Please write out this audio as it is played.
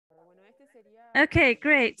Okay,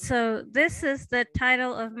 great. So this is the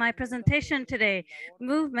title of my presentation today,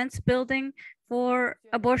 Movements Building for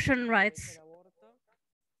Abortion Rights.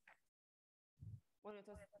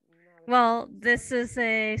 Well, this is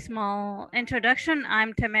a small introduction.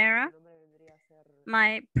 I'm Tamara.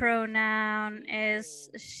 My pronoun is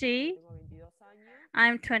she.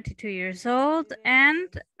 I'm 22 years old and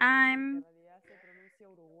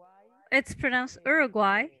it's pronounced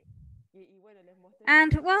Uruguay.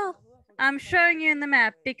 And well, I'm showing you in the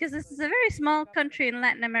map because this is a very small country in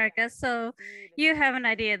Latin America. So you have an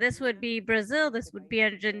idea. This would be Brazil, this would be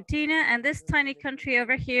Argentina, and this tiny country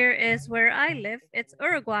over here is where I live. It's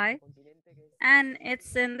Uruguay. And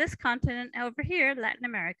it's in this continent over here, Latin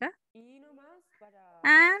America.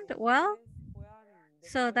 And well,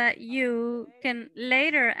 so that you can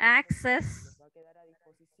later access,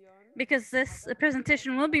 because this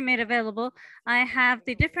presentation will be made available, I have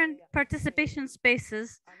the different participation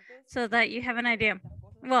spaces so that you have an idea.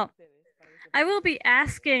 Well, I will be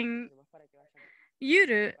asking you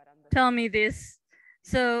to tell me this,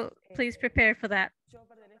 so please prepare for that.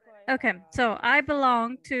 Okay, so I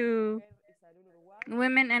belong to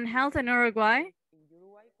Women and Health in Uruguay.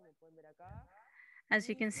 As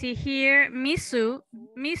you can see here, MISU.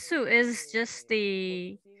 MISU is just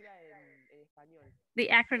the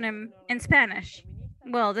acronym in Spanish.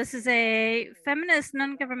 Well, this is a feminist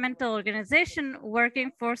non-governmental organization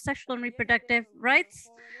working for sexual and reproductive rights.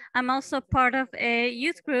 I'm also part of a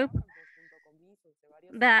youth group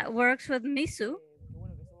that works with MISU.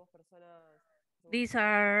 These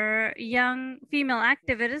are young female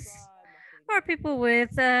activists or people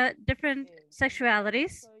with different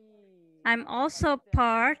sexualities. I'm also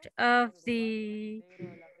part of the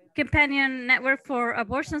companion network for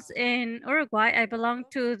abortions in Uruguay. I belong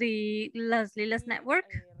to the Las Lilas network.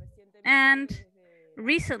 And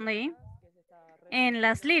recently, in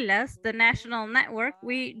Las Lilas, the national network,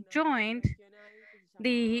 we joined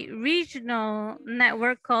the regional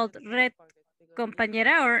network called Red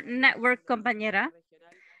Compañera or Network Compañera.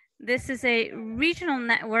 This is a regional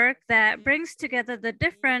network that brings together the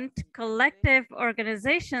different collective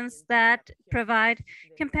organizations that provide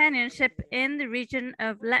companionship in the region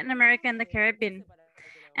of Latin America and the Caribbean.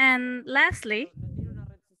 And lastly,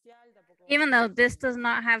 even though this does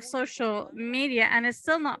not have social media and is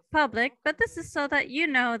still not public, but this is so that you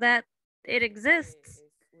know that it exists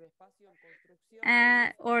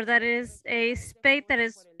or that is a space that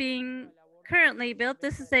is being currently built.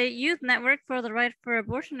 This is a youth network for the right for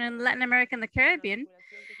abortion in Latin America and the Caribbean.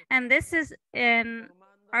 And this is an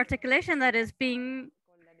articulation that has been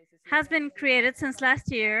created since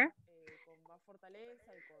last year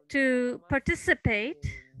to participate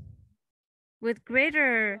with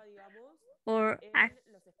greater or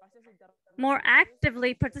more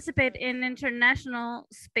actively participate in international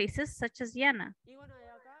spaces such as YANA.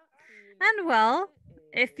 And well,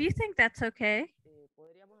 if you think that's okay,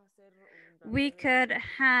 we could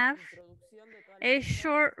have a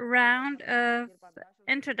short round of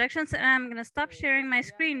introductions, and I'm going to stop sharing my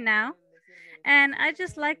screen now. And I'd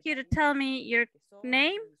just like you to tell me your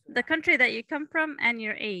name, the country that you come from, and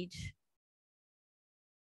your age.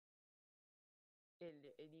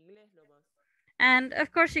 And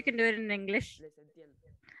of course, you can do it in English.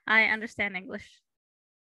 I understand English.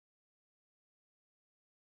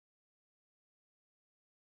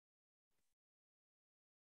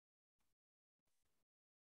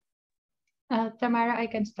 Tamara, I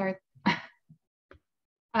can start.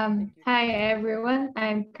 Hi, everyone.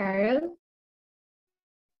 I'm Carol.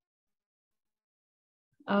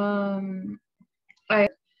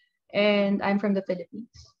 And I'm from the Philippines.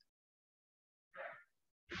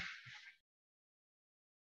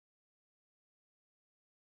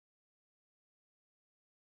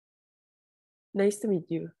 Nice to meet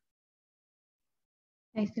you.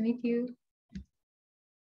 Nice to meet you.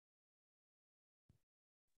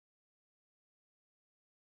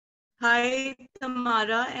 Hi,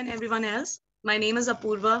 Tamara and everyone else. My name is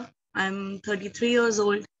Apurva. I'm 33 years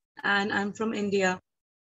old and I'm from India.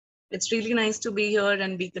 It's really nice to be here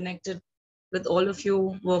and be connected with all of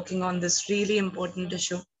you working on this really important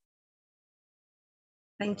issue.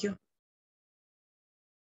 Thank you.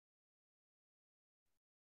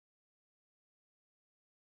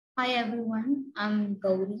 Hi everyone, I'm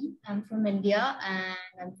Gauri. I'm from India and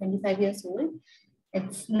I'm 25 years old.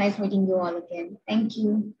 It's nice meeting you all again. Thank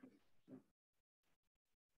you.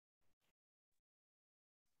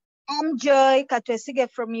 I'm Joy Katwesige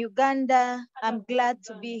from Uganda. I'm glad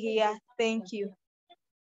to be here. Thank you.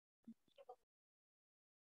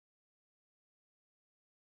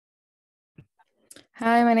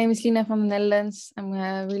 Hi, my name is Lina from the Netherlands. I'm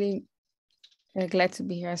really glad to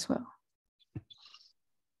be here as well.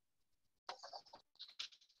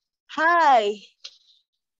 Hi.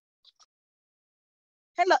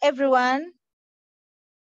 Hello, everyone.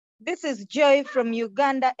 This is Joy from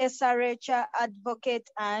Uganda, SRH advocate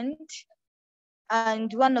and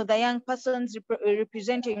one of the young persons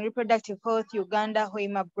representing Reproductive Health Uganda,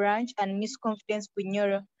 Hoima branch, and Miss Confidence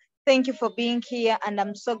Bunyoro. Thank you for being here, and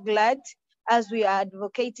I'm so glad as we are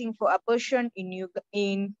advocating for abortion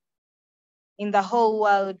in the whole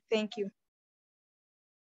world. Thank you.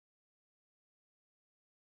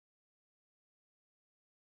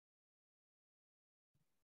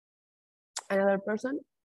 Another person?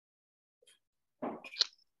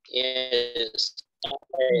 Yes.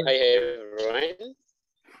 Hi everyone.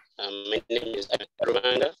 My name is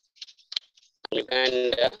Armanda. I'm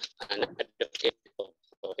Uganda and advocate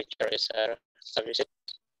for HRSR services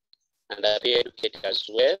and a peer educator as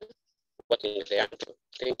well, working with the young people.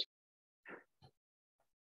 Thank you.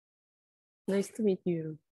 Nice to meet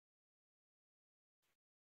you.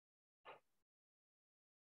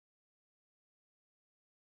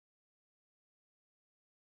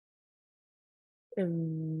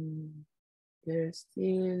 There's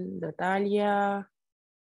still Natalia,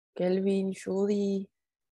 Kelvin, Judy.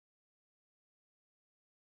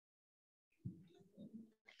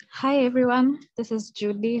 Hi, everyone. This is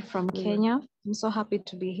Judy from Kenya. I'm so happy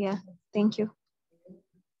to be here. Thank you.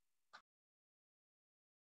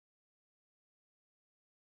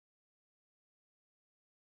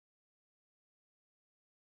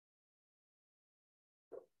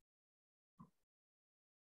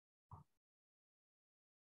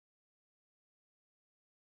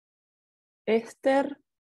 Esther.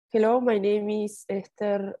 Hello, my name is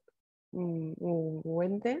Esther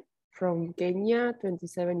Wente from Kenya,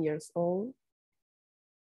 27 years old.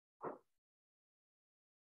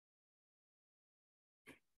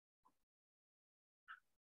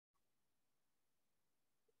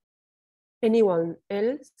 Anyone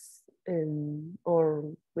else?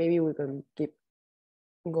 Or maybe we can keep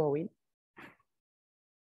going.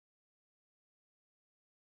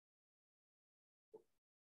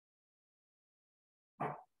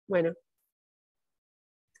 Bueno.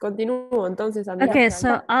 Continúo entonces, Andrea. Okay,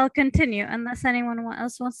 so I'll continue unless anyone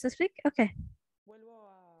else wants to speak. Okay.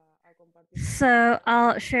 So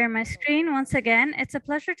I'll share my screen once again. It's a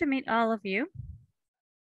pleasure to meet all of you.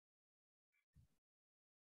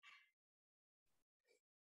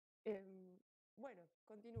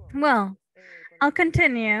 Well, I'll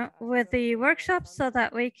continue with the workshop so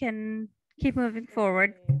that we can keep moving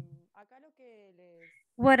forward.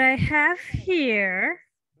 What I have here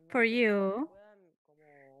for you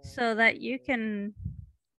so that you can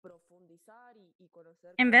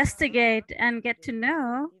investigate and get to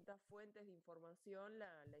know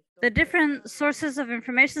the different sources of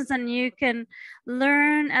information, and you can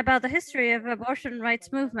learn about the history of abortion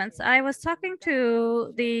rights movements. I was talking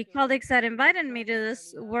to the colleagues that invited me to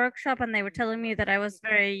this workshop, and they were telling me that I was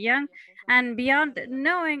very young, and beyond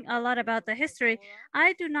knowing a lot about the history,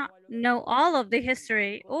 I do not know all of the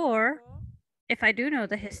history, or if I do know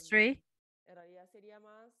the history,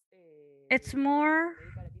 it's more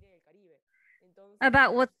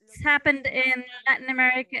about what's happened in Latin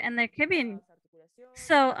America and the Caribbean.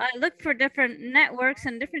 So I looked for different networks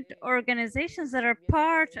and different organizations that are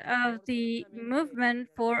part of the movement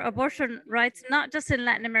for abortion rights, not just in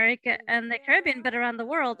Latin America and the Caribbean, but around the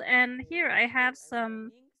world. And here I have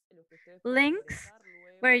some links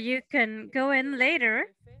where you can go in later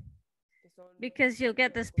because you'll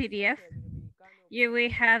get this PDF. Here we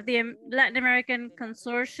have the Latin American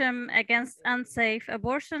Consortium Against Unsafe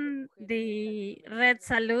Abortion, the Red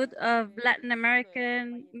Salud of Latin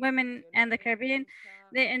American Women and the Caribbean,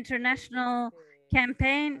 the International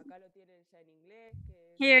Campaign.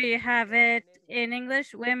 Here you have it in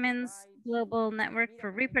English, Women's Global Network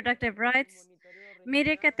for Reproductive Rights.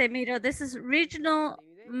 Mire que te miro, this is regional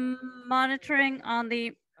monitoring on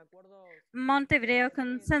the Montevideo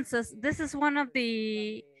Consensus. This is one of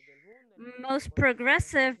the most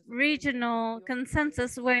progressive regional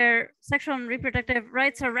consensus where sexual and reproductive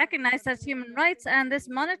rights are recognized as human rights, and this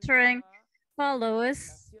monitoring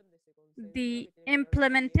follows the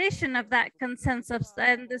implementation of that consensus,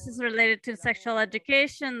 and this is related to sexual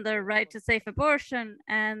education, the right to safe abortion,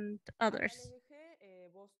 and others.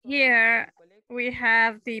 Here we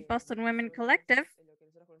have the Boston Women Collective.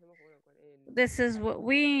 This is what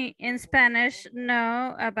we in Spanish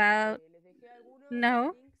know about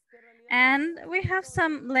no. And we have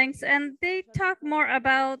some links, and they talk more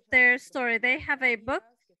about their story. They have a book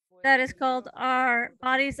that is called Our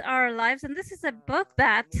Bodies, Our Lives. And this is a book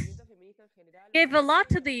that gave a lot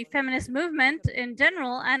to the feminist movement in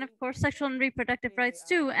general, and of course, sexual and reproductive rights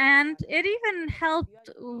too. And it even helped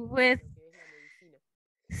with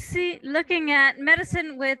looking at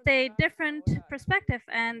medicine with a different perspective,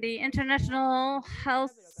 and the International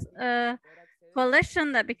Health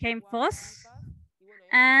Coalition that became FOS,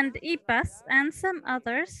 and IPAS, and some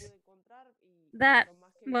others that,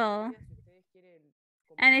 well,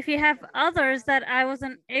 and if you have others that I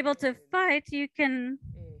wasn't able to fight, you can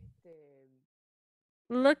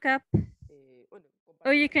look up,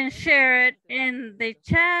 or you can share it in the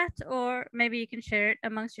chat, or maybe you can share it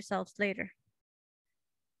amongst yourselves later.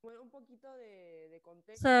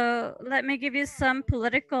 So let me give you some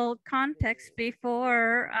political context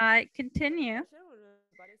before I continue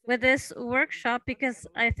with this workshop, because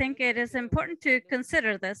I think it is important to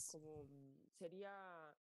consider this.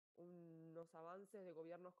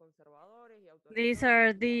 These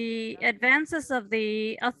are the advances of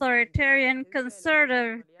the authoritarian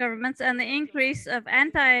conservative governments and the increase of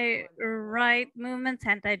anti-right movements,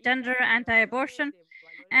 anti-gender, anti-abortion,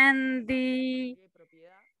 and the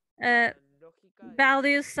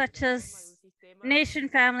values such as nation,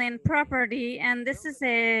 family, and property. And this is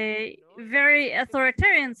a very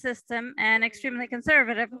authoritarian system and extremely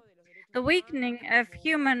conservative. The weakening of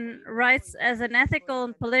human rights as an ethical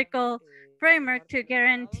and political framework to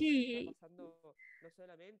guarantees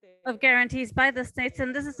by the states.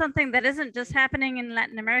 And this is something that isn't just happening in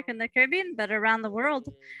Latin America and the Caribbean, but around the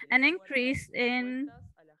world. An increase in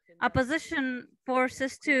opposition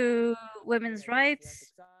forces to women's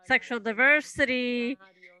rights, sexual diversity,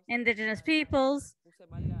 indigenous peoples.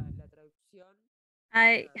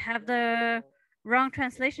 I have the wrong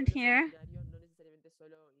translation here.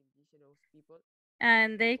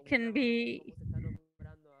 And they can be,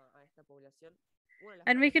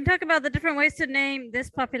 and we can talk about the different ways to name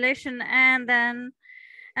this population, and then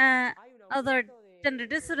other gender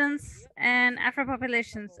dissidents and Afro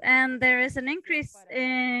populations. And there is an increase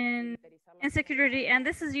in insecurity, and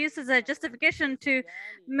this is used as a justification to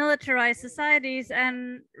militarize societies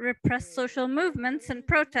and repress social movements and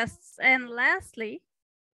protests. And lastly,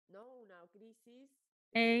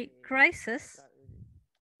 a crisis,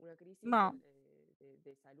 well,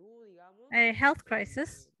 a health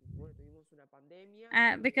crisis,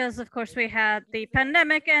 because of course we had the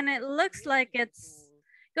pandemic, and it looks like it's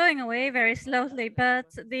going away very slowly, but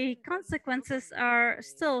the consequences are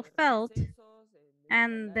still felt,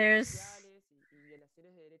 and there's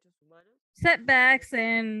setbacks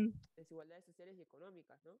in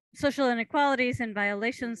social inequalities and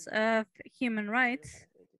violations of human rights.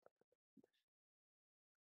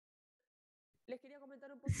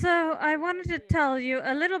 So I wanted to tell you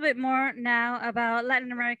a little bit more now about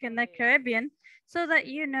Latin America and the Caribbean, so that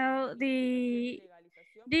you know the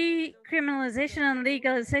decriminalization and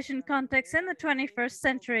legalization context in the 21st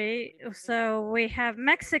century. So we have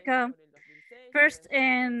Mexico, first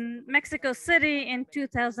in Mexico City in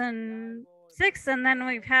 2006, and then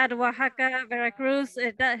we've had Oaxaca, Veracruz,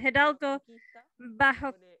 Hidalgo,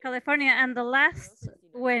 Baja California, and the last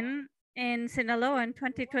win in Sinaloa in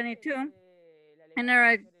 2022. In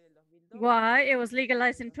Uruguay, it was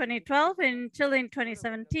legalized in 2012, in Chile in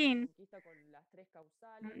 2017,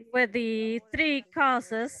 with the 3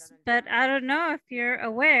 causes. But I don't know if you're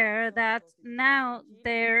aware that now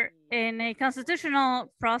they're in a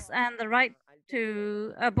constitutional process, and the right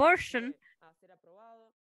to abortion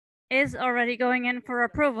is already going in for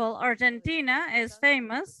approval. Argentina is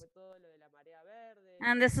famous,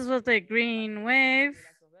 and this is with the green wave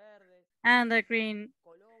and the green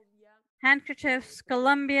handkerchiefs.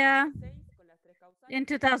 Colombia in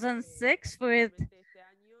 2006 with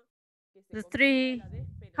the 3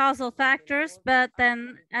 causal factors, but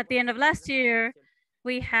then at the end of last year,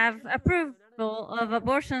 we have approval of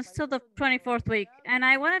abortions till the 24th week. And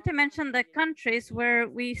I wanted to mention the countries where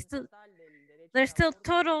there's still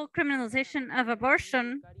total criminalization of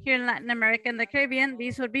abortion here in Latin America and the Caribbean.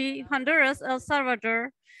 These would be Honduras, El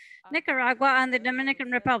Salvador, Nicaragua, and the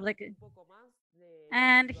Dominican Republic.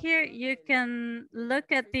 And here you can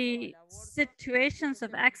look at the situations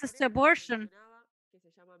of access to abortion.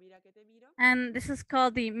 And this is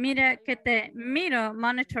called the Mira que te miro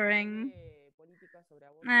monitoring.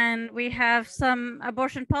 And we have some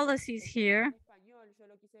abortion policies here.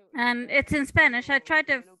 And it's in Spanish. I tried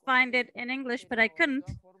to find it in English, but I couldn't.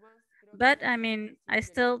 But I mean, I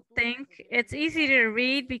still think it's easy to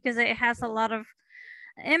read because it has a lot of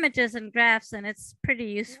images and graphs, and it's pretty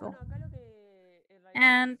useful.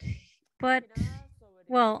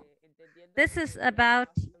 Well, this is about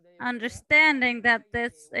understanding that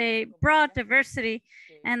there's a broad diversity,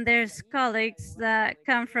 and there's colleagues that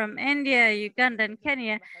come from India, Uganda, and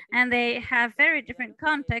Kenya, and they have very different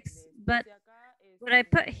contexts. But what I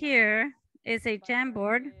put here is a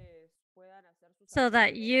Jamboard so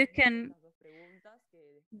that you can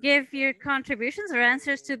give your contributions or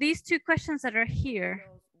answers to these two questions that are here.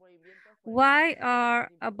 Why are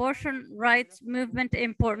abortion rights movement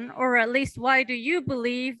important, or at least why do you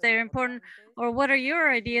believe they're important, or what are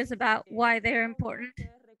your ideas about why they're important?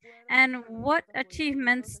 And what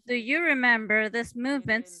achievements do you remember these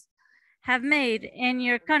movements have made in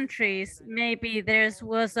your countries? Maybe there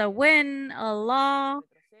was a win, a law,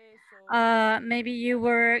 maybe you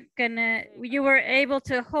were able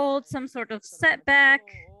to hold some sort of setback,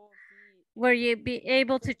 were you be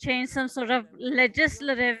able to change some sort of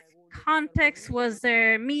legislative context? Was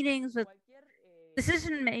there meetings with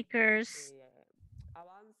decision makers?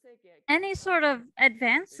 Any sort of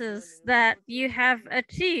advances that you have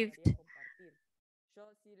achieved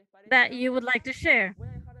that you would like to share?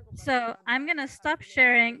 So I'm going to stop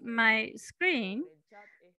sharing my screen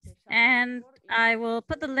and I will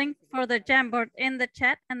put the link for the Jamboard in the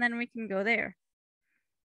chat and then we can go there.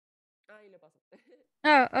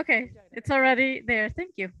 Oh, okay. It's already there.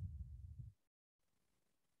 Thank you.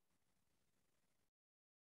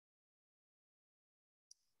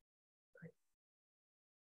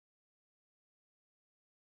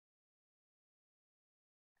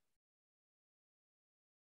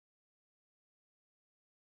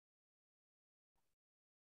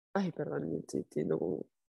 Ay, perdón, estoy teniendo como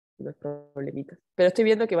unos problemitas. Pero estoy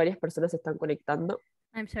viendo que varias personas se están conectando.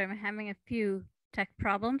 I'm sorry, I'm having a few tech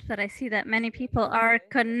problems, but I see that many people are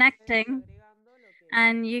connecting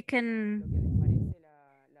and you can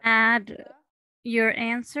add your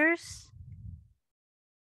answers.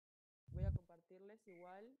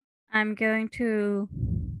 I'm going to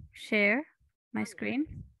share my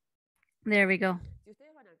screen. There we go.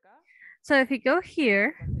 So if you go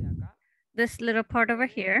here, this little part over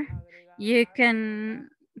here, you can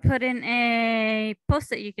put in a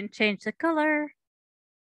post-it. You can change the color.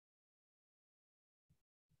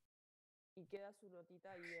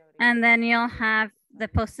 And then you'll have the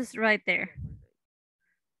post-its right there.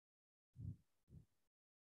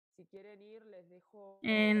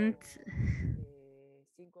 And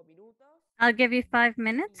I'll give you 5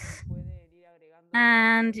 minutes.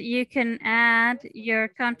 And you can add your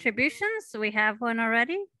contributions. We have one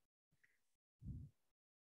already.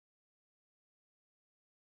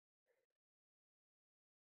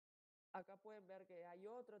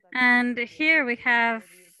 And here we have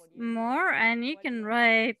more, and you can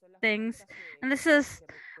write things. And this is,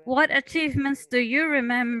 what achievements do you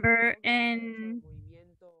remember in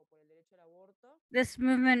this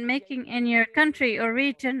movement making in your country or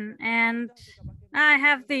region? And I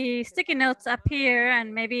have the sticky notes up here,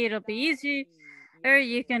 and maybe it'll be easy, or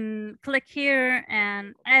you can click here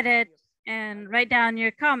and edit and write down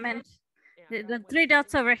your comment. The three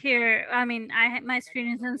dots over here, I mean, my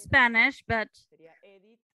screen is in Spanish, but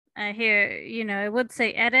here, you know, it would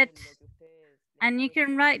say edit, and you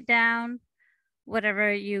can write down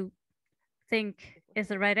whatever you think is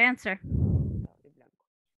the right answer.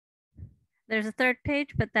 There's a third page,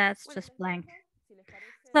 but that's just blank.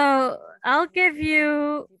 So I'll give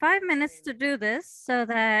you 5 minutes to do this so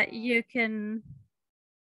that you can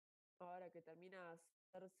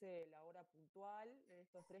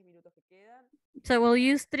so we'll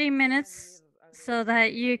use 3 minutes so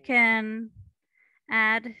that you can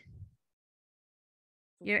add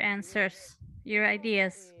your answers, your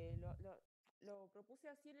ideas.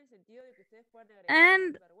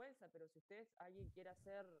 And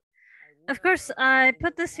of course, I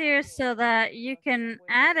put this here so that you can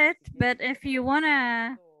add it, but if you want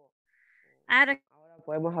to add a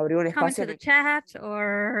Podemos abrir un comment to espacio. the chat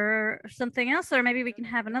or something else, or maybe we can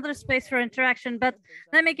have another space for interaction, but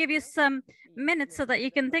let me give you some minutes so that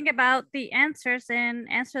you can think about the answers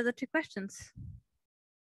and answer the two questions.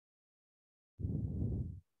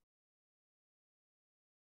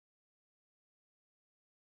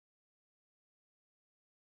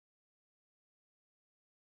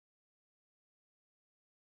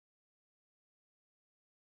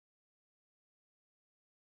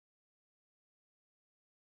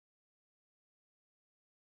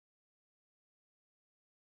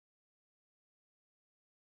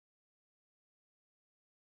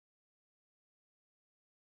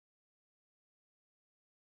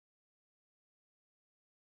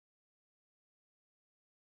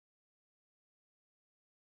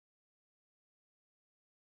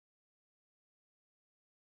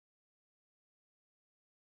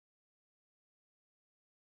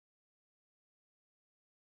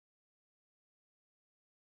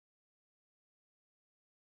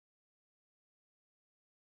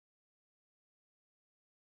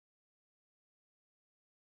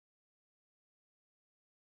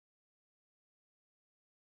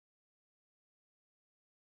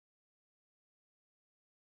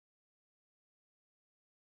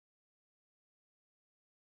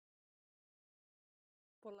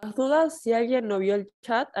 Por las dudas, si alguien no vio el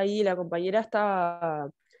chat, ahí la compañera está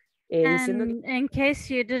diciendo que... And in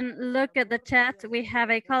case you didn't look at the chat, we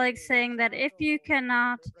have a colleague saying that if you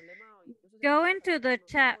cannot go into the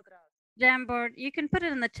chat Jamboard, you can put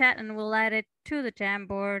it in the chat and we'll add it to the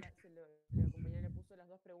Jamboard.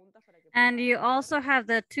 And you also have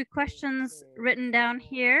the 2 questions written down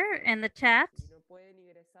here in the chat.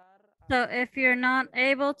 So if you're not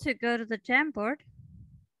able to go to the Jamboard,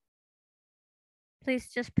 please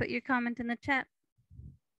just put your comment in the chat.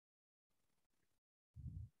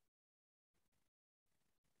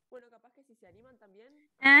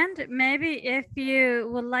 And maybe if you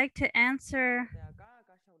would like to answer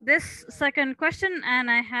this second question, and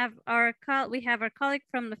we have our colleague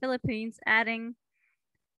from the Philippines adding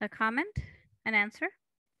a comment, an answer.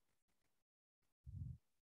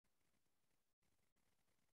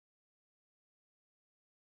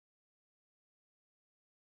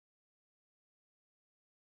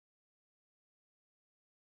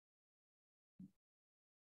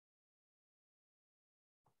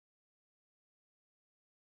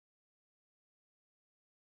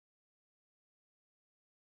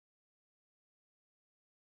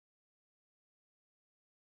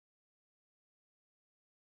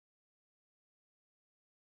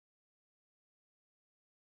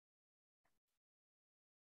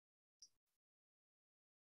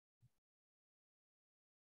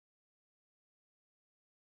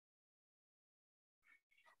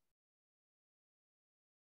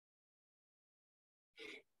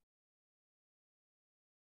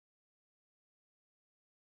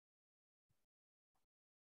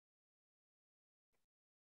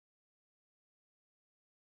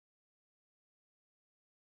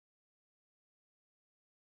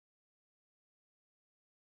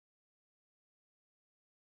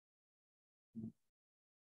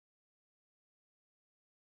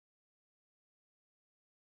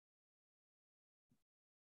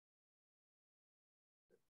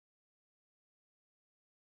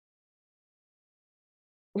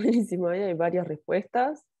 Buenísimo, ahí hay varias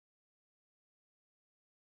respuestas.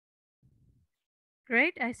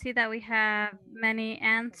 Great, I see that we have many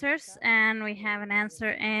answers and we have an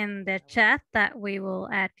answer in the chat that we will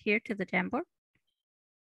add here to the Jamboard.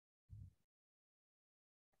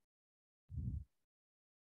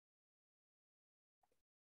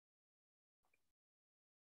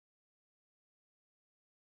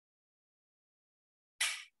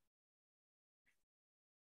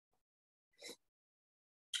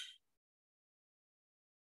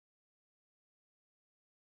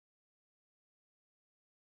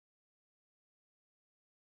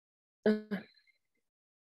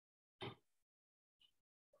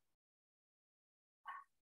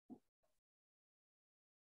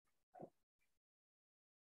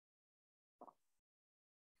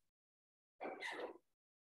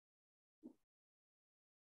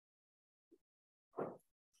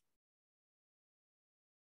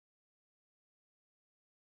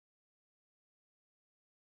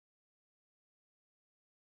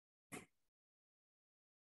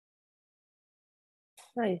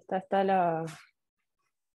 Ahí está la...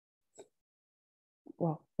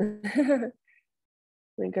 Wow.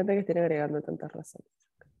 Me encanta que estén agregando tantas razones.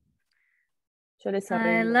 Yo les I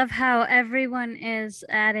arreglo. love how everyone is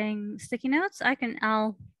adding sticky notes.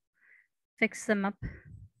 I'll fix them up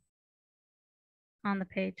on the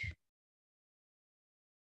page.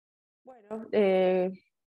 Bueno,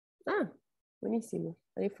 buenísimo.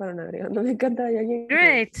 Ahí fueron agregando. Me encanta. Hay alguien que-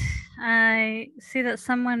 Great. I see that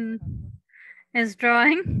someone is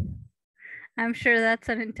drawing. I'm sure that's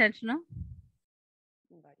unintentional.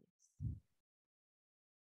 Varios.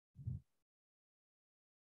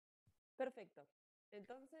 Perfecto.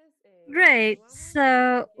 Entonces, Great. continuamos.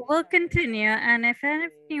 So Si we'll quieren continue. agregar, And if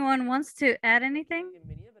anyone wants to add anything,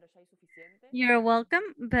 bienvenido, pero ya hay suficiente. you're welcome,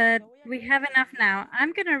 but we have enough now.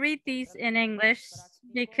 I'm going to read these in English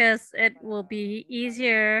because it will be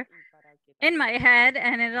easier in my head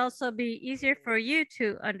and it'll also be easier for you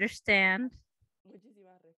to understand.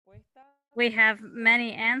 Muchísimas respuestas. We have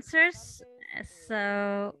many answers.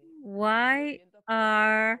 So why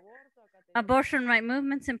are abortion right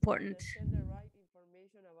movements important?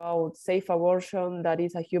 About safe abortion, that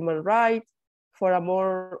is a human right, for a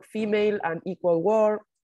more female and equal world,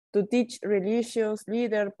 to teach religious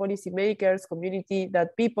leaders, policymakers, community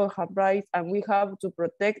that people have rights and we have to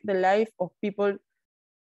protect the life of people,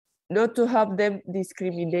 not to have them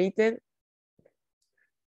discriminated.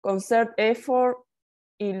 Concert effort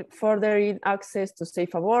in furthering access to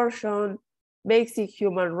safe abortion, basic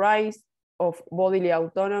human rights of bodily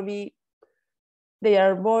autonomy. They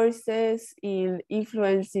are voices in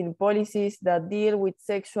influencing policies that deal with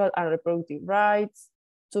sexual and reproductive rights,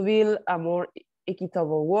 to build a more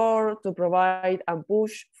equitable world, to provide and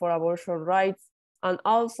push for abortion rights, and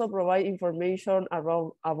also provide information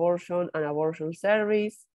around abortion and abortion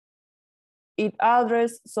service. It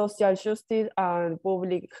addresses social justice and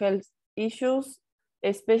public health issues,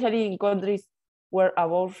 especially in countries where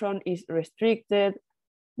abortion is restricted.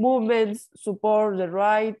 Movements support the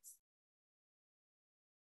rights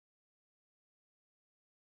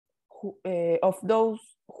of those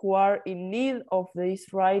who are in need of these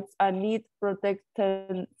rights and need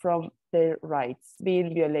protection from their rights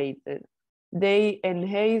being violated. They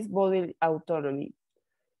enhance bodily autonomy.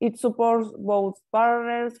 It supports both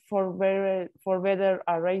partners for better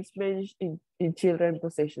arrangements in children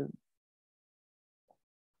possession.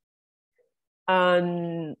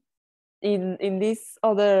 And in this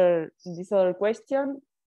other question,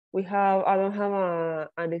 I don't have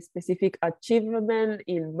a specific achievement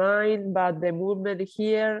in mind, but the movement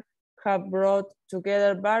here have brought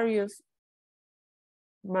together various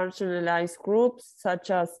marginalized groups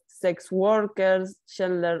such as sex workers,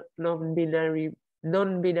 gender non-binary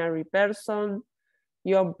persons,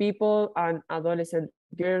 young people and adolescent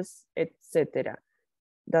girls, etc.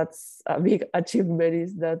 That's a big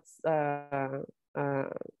achievement. That's a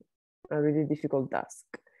really difficult task.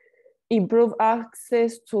 Improve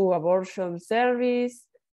access to abortion service.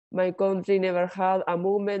 My country never had a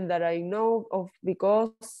movement that I know of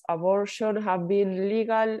because abortion have been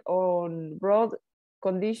legal on broad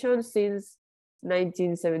conditions since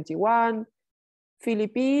 1971.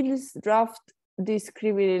 Philippines draft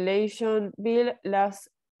discrimination bill last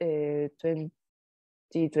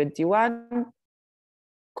 2021.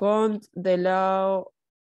 Cont the law.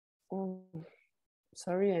 Oh,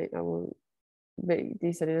 sorry, I will make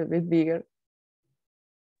this a little bit bigger.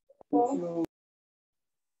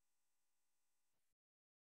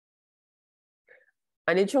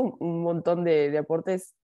 Han hecho un montón de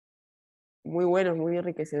aportes muy buenos, muy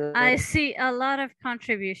enriquecedores. I see a lot of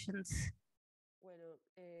contributions.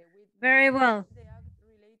 Very well. The act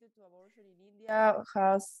related to abortion in India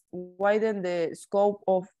has widened the scope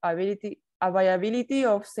of availability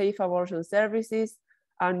of safe abortion services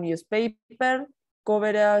and newspaper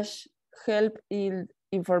coverage, help in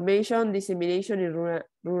information dissemination in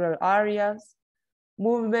rural areas.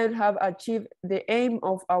 Movements have achieved the aim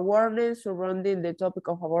of awareness surrounding the topic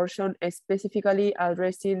of abortion, specifically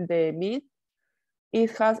addressing the myth.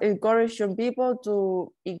 It has encouraged young people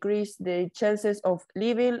to increase their chances of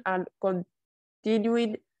living and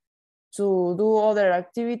continuing to do other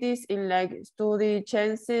activities in like study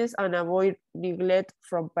chances and avoid neglect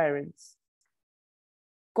from parents.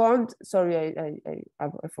 Sorry, I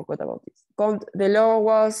forgot about this. The law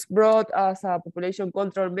was brought as a population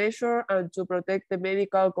control measure and to protect the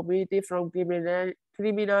medical community from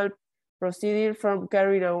criminal proceedings from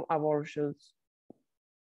carrying out abortions.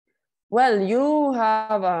 Well, you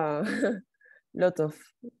have a lot of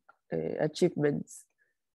achievements.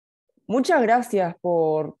 Muchas gracias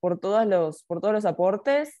por todos los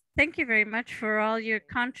aportes. Thank you very much for all your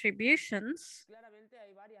contributions.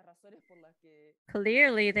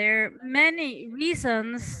 Clearly, there are many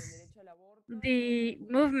reasons the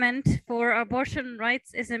movement for abortion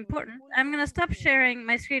rights is important. I'm going to stop sharing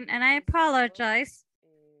my screen and I apologize.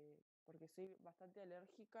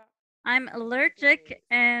 I'm allergic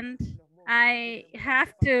and I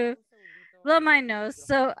have to blow my nose,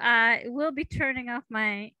 so I will be turning off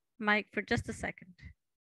my mic for just a second.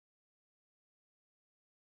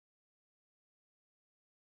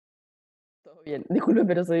 Todo bien, disculpe,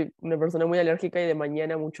 pero soy una persona muy alérgica y de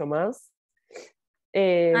mañana mucho más.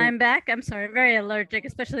 I'm back. I'm sorry, very allergic,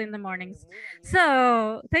 especially in the mornings.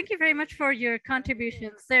 So thank you very much for your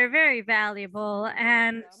contributions. They're very valuable,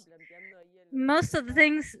 and most of the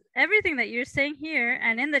things, everything that you're saying here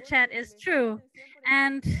and in the chat is true.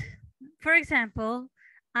 And for example,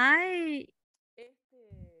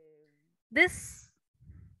 this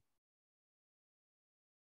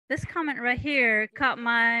comment right here caught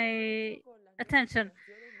my attention.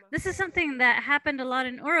 This is something that happened a lot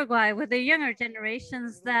in Uruguay with the younger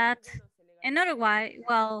generations, that in Uruguay,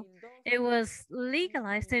 well, it was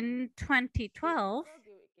legalized in 2012,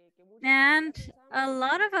 and a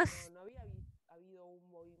lot of us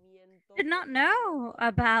did not know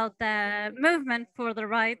about the movement for the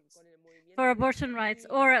rights, for abortion rights,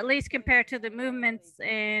 or at least compared to the movements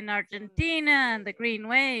in Argentina and the Green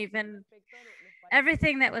Wave and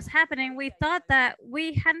everything that was happening, we thought that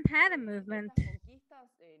we hadn't had a movement.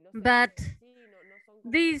 But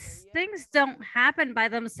these things don't happen by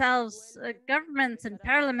themselves. Governments and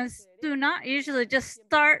parliaments do not usually just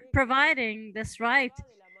start providing this right.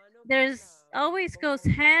 There's always goes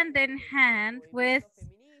hand in hand with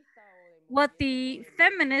what the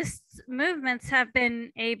feminist movements have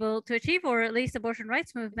been able to achieve, or at least abortion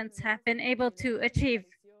rights movements have been able to achieve.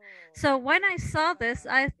 So when I saw this,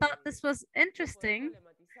 I thought this was interesting.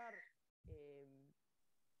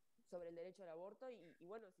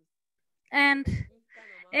 And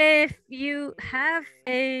if you have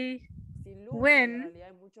a win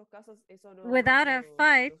without a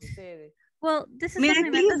fight, well, this is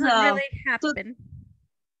something that doesn't really happen.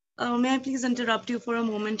 May I please interrupt you for a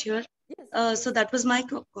moment here? So that was my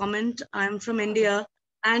comment. I'm from India,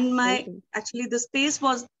 and actually the space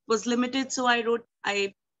was limited. So I wrote,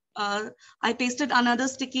 I pasted another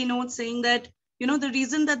sticky note saying that, you know, the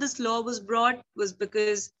reason that this law was brought was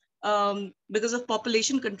because of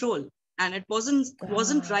population control, and it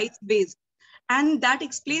wasn't rights based, and that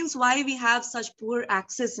explains why we have such poor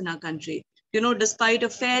access in our country. You know, despite a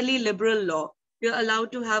fairly liberal law, you're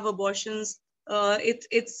allowed to have abortions. There's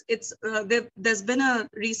been a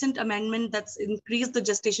recent amendment that's increased the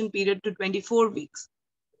gestation period to 24 weeks,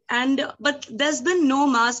 but there's been no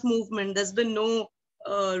mass movement. There's been no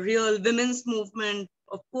real women's movement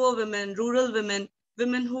of poor women, rural women,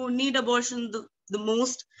 women who need abortion the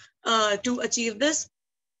most to achieve this.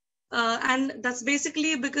 And that's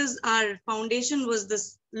basically because our foundation was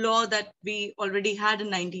this law that we already had in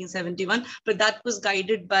 1971, but that was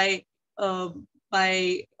guided by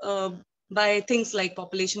things like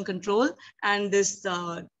population control and this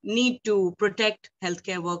need to protect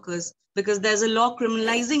healthcare workers, because there's a law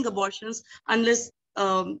criminalizing abortions unless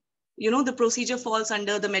you know, the procedure falls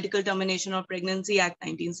under the Medical Termination of Pregnancy Act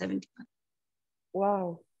 1971.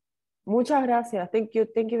 Wow, muchas gracias. Thank you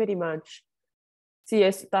very much. Sí,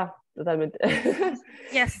 está totalmente.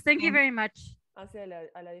 Yes, thank you very much.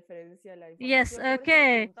 Yes,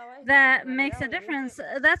 okay, that makes a difference.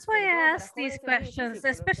 That's why I ask these questions,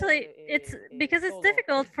 especially it's because it's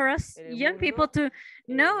difficult for us young people to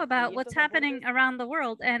know about what's happening around the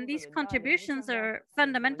world, and these contributions are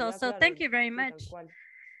fundamental. So thank you very much.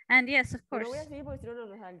 And yes, of course.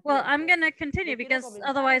 Well, I'm going to continue because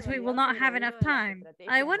otherwise we will not have enough time.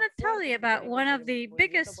 I want to tell you about one of the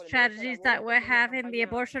biggest strategies that we have in the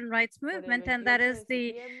abortion rights movement, and that is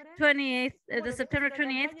the September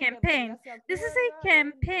 28th campaign. This is a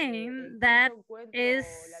campaign that is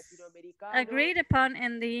agreed upon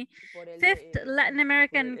in the 5th Latin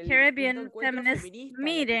American Caribbean Feminist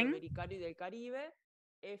Meeting.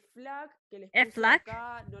 FLAC.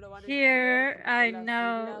 Here, I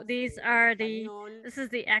know this is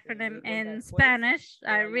the acronym in Spanish.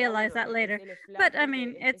 I realized that later. But I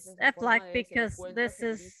mean, it's FLAC because this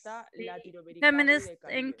is the feminist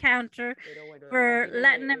encounter for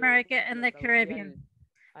Latin America and the Caribbean.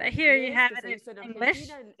 But here you have it in English,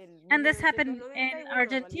 and this happened in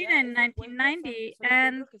Argentina in 1990.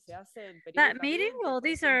 And that meeting, well,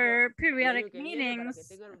 these are periodic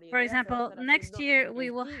meetings. For example, next year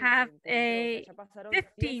we will have a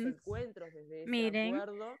 15th meeting.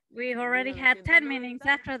 We've already had 10 meetings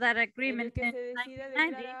after that agreement in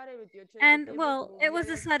 1990. And well, it was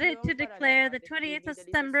decided to declare the 28th of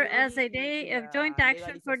September as a day of joint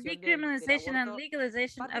action for decriminalization and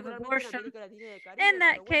legalization of abortion. In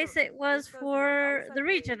that case, it was for the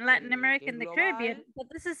region, Latin America and the Caribbean, but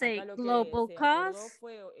this is a global cause.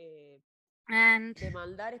 And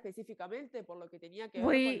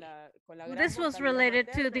this was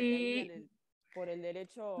related to the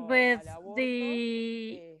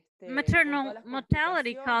maternal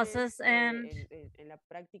mortality causes and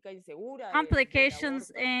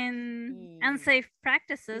complications in unsafe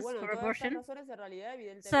practices for abortion.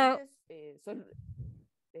 So,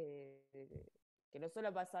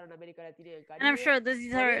 and I'm sure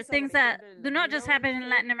these are things that do not just happen in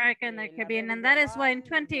Latin America and the Caribbean, and that is why in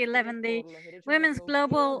 2011 the Women's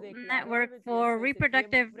Global Network for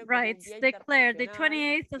Reproductive Rights declared the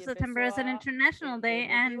 28th of September as an international day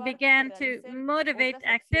and began to motivate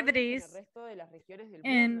activities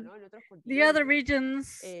in the other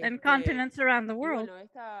regions and continents around the world.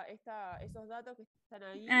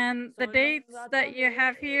 And the dates that you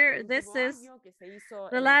have here, this is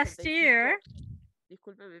the last year.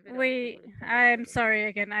 I'm sorry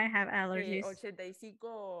again, I have allergies.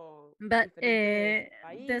 But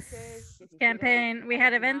this campaign, we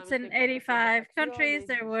had events in 85 countries,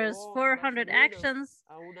 there was 400 actions,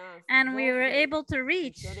 and we were able to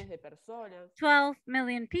reach 12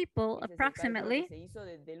 million people approximately.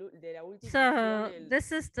 So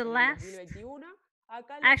this is the last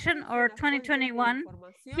action, or 2021.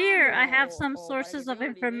 Here I have some sources of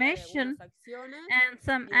information and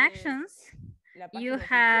some actions. You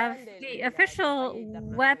have the official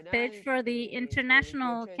webpage for the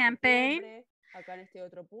international campaign.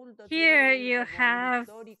 Here you have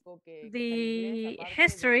the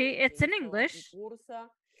history. It's in English.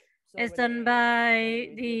 It's done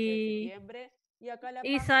by the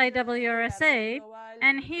ESIWRSA.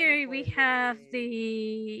 And here we have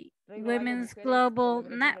the Women's Global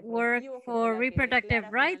Network for Reproductive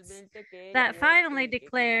Rights that finally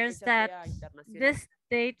declares that this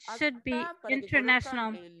date should be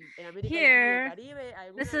international. Here,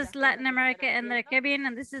 this is Latin America and the Caribbean,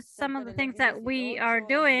 and this is some of the things that we are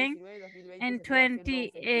doing in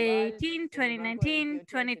 2018, 2019,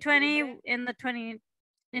 2020.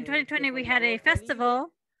 In 2020, we had a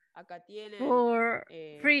festival for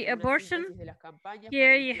free abortion.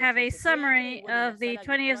 Here you have a summary of the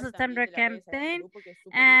 20th of September campaign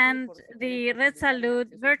and the Red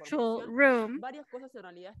Salud virtual room.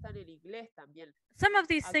 Some of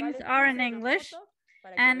these things are in English.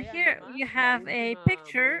 And here you have a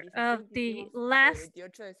picture of the last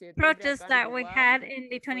protest that we had in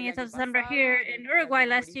the 20th of December here in Uruguay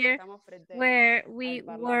last year, where we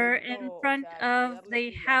were in front of the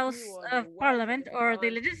House of Parliament or the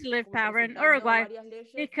legislative power in Uruguay,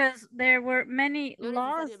 because there were many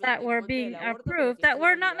laws that were being approved that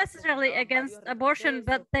were not necessarily against abortion,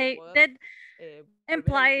 but they did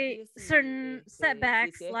imply certain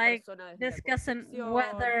setbacks, like discussing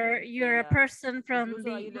whether you're a person from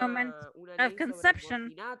the moment of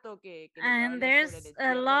conception. And there's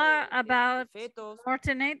a law about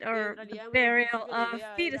mortinate or the burial of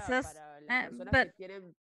fetuses, but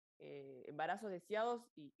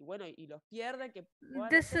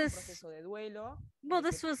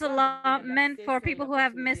this was a law meant for people who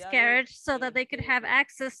have miscarriage so that they could have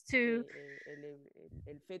access to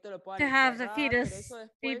have the fetus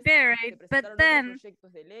be buried. But then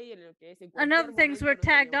another things were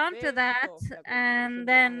tagged onto that, and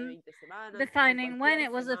then defining when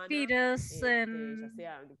it was a fetus and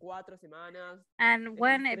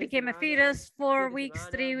when it became a fetus, 4 weeks,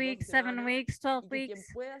 3 weeks, 7 weeks, 12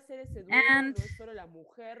 weeks. And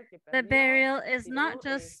the burial is not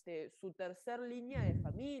just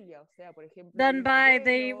done by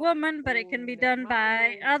the woman, but it can be done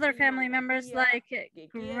by other family members like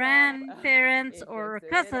grandparents or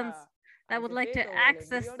cousins that would like to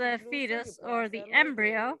access the fetus or the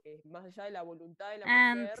embryo.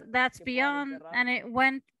 And that's beyond, and it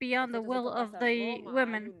went beyond the will of the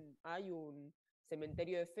women.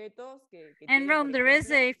 In Rome, there is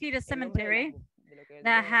a fetus cemetery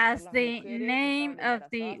that has the name of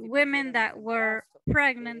the women that were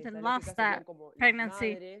pregnant and lost that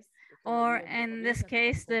pregnancy, or in this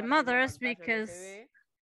case, the mothers, because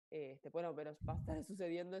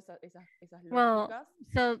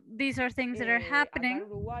so these are things that are happening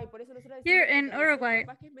here in Uruguay,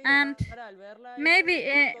 and maybe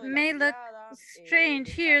it may look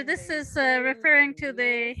strange here. This is referring to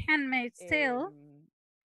The Handmaid's Tale.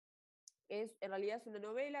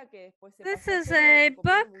 This is a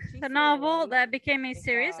book, a novel that became a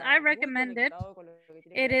series. I recommend it.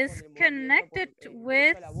 It is connected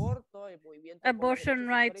with abortion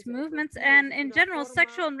rights movements and in general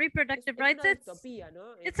sexual and reproductive rights.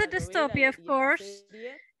 It's a dystopia, of course,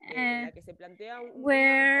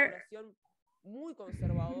 where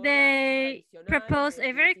they propose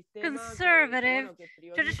a very conservative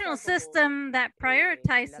traditional system that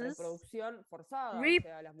prioritizes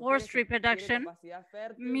forced reproduction,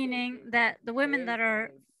 meaning that the women that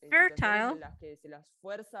are fertile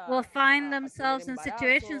will find themselves in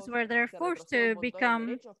situations where they're forced to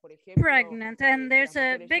become pregnant. And there's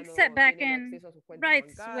a big setback in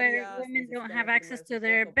rights where women don't have access to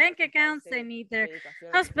their bank accounts. They need their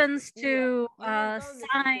husbands to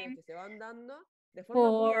sign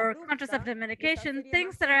for contraceptive medication,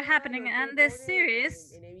 things that are happening. And this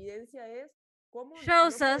series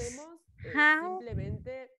shows us how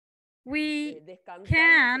we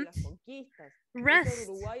can't rest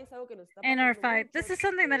in our fight. This is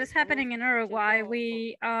something that is happening in Uruguay.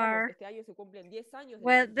 We are,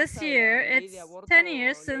 well, this year, it's 10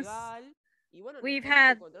 years since we've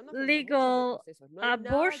had legal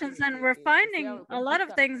abortions, and we're finding a lot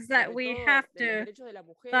of things that we have to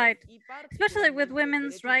fight, especially with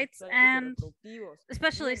women's rights and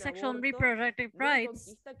especially sexual and reproductive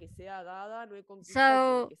rights.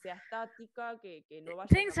 So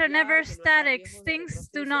things are never static. Things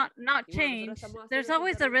do not change. There's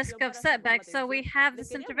always a risk of setback. So we have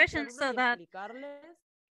this intervention so that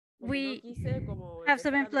we have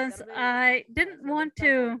some influence. I didn't want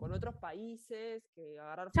to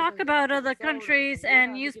talk about other countries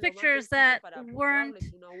and use pictures that weren't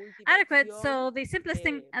adequate. So the simplest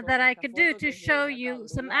thing that I could do to show you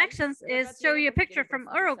some actions is show you a picture from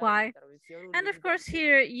Uruguay. And of course,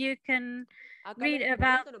 here you can read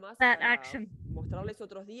about that action. Mostrarles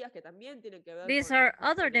otros días que también tienen que ver These are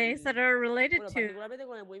other days that are related to particularmente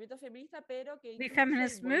con el movimiento feminista, pero que the incluso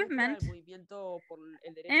feminist involucra movement el movimiento por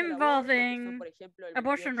el derecho al aborto, que son, involving por ejemplo, el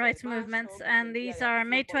abortion 28 de rights mayo, movements, que es and el Día these de are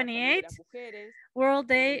May Acción por la Salud de 28th, las Mujeres, World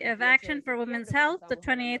Day el of 28 Action de for Women's septiembre, como Health, the estábamos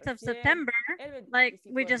hablando 28th of recién, September, el like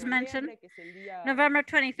 25 we de just mentioned, noviembre, que es el Día November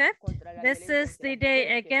 25th. contra la This violencia is hacia the las day mujeres,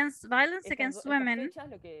 que against violence estas, against estas women. fechas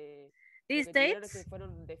lo que These tuvieron dates que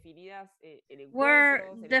fueron definidas en were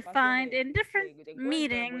encuentros, en defined espacios in different de encuentro del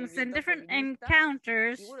meetings and movimiento different feminista.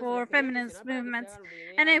 encounters Y bueno, se for los quería feminist mencionar para que se movements. hagan una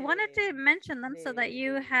idea And I wanted to mention them so that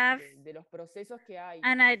you have de los procesos que hay.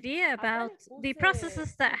 an idea Acá about les the puse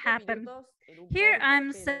processes that 5 happen. minutos en un Here corte,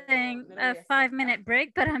 I'm pero saying no lo a voy a hacer acá, 5-minute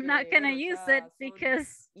break, but I'm not porque going to bueno, use ya it son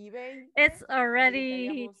because y 20, it's así que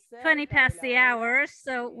already estaríamos 20 cerca past de the la hora hour,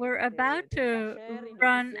 so we're about del to taller y no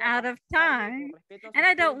run quisiera out of pasarme time. por respeto a And sus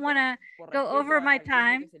I don't want tiempos, to por go respeto over my al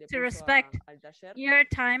tiempo time que se le to puso respect al taller your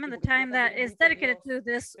time y and the porque yo time that también es is muy dedicated tedioso. to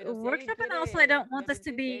this Pero si alguien workshop, and also I quiere, don't want this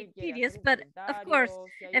to obviamente, si be alguien quiere tedious, hacer un but of course, comentario,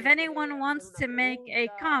 si if alguien quiere anyone hacer wants una to make a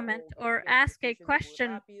pregunta comment o or cree que ask estoy a yendo muy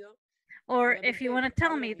question, rápido, or if you want to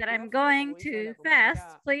tell abre me el that I'm micrófono, como going hizo la too fast,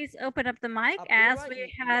 compañera please open up the mic as Apurva we y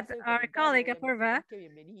had hace el our comentario, colleague obviamente, Apurva más que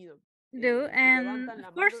bienvenido. do, Si and levantan la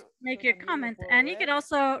of course, mano, make yo your también lo comment. puedo And you can ver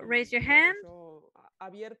also raise your y bueno, hand. yo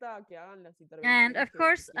abierta a que hagan las And intervenciones of que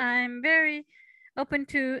course, quieran. I'm very open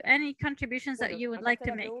to any contributions that Bueno, you would acá like está to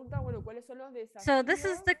la make. pregunta, bueno, ¿cuáles son los So this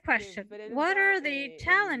is desafíos the que question. What enfrenta are the el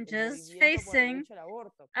challenges movimiento por el facing derecho al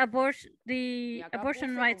aborto? the Y acá abortion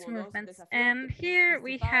puse rights como dos movements? desafíos And here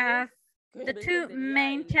we have principales, que the obviamente two sería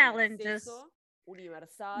main el challenges. acceso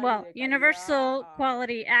universal y Well, de universal calidad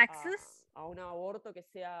quality access a un aborto que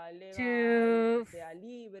sea legal, to que sea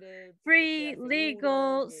libre, que free, sea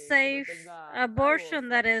seguro, legal, que no safe tenga abortion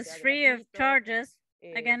that cargos, que is sea free of gratuito, charges,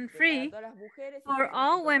 again, para free todas las mujeres y for personas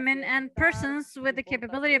all con women capacidad de and gestar, persons no with the importa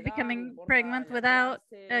capability su of edad, no becoming importa pregnant la without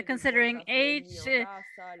clase, no considering importa si es age, etnia o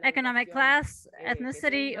raza, la economic educación class, que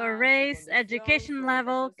ethnicity or tengan, su race, condición, education su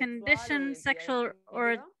level, orientación sexual o condition, identidad de sexual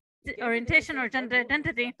or género, y que esto tiene que orientation ser or en todo el gender mundo,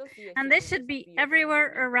 identity, esto sigue and siendo this un should be desafío para el everywhere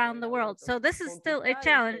movimiento por around el the world. aborto, So this is still a conquistar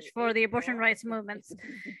challenge for the abortion rights este movements.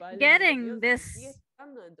 principal Getting desafío sigue this,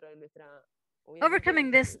 estando dentro de nuestra, obviamente,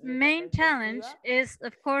 overcoming dentro this de nuestra main challenge perspectiva, is,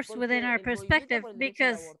 of course, within porque our el movimiento perspective, por el derecho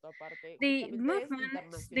al because aborto, aparte, the justamente es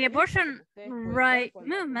movements, the internacionalista, como abortion ustedes pueden ver right con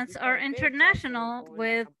la movements conquista are de fechas international o en las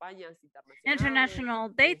with campañas internacionales, international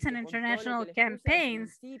dates and con todo lo international que les puse al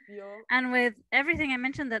campaigns, principio, and with everything I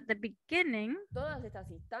mentioned at the beginning, todas estas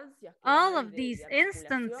instancias que all hay of these de articulación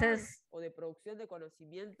instances o de producción de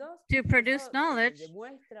conocimientos, to produce eso knowledge,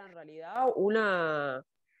 demuestra en realidad una,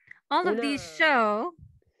 all of these show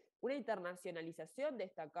una internacionalización de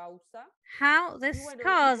esta causa. how Y this bueno, y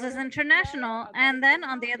cause por is otro international. lado, acá And les then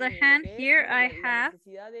pongo on the other lo hand, que es here I la have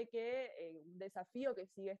necesidad de que un desafío que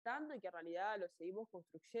sigue estando y que en realidad lo seguimos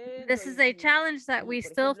construyendo. this is a challenge that we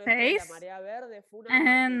por still ejemplo, esto de la face. marea verde fue una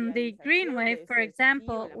And the green materialización wave, de for ese desafío,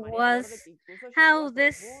 example, la marea was verde que incluso llegó how a todo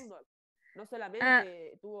el this mundo. No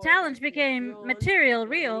solamente tuvo challenge became repercusión material, en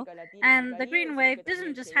real, América Latina y el and the Caribe, green sino wave que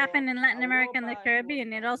doesn't también just llegó happen in a Latin America and the Europa, estuvo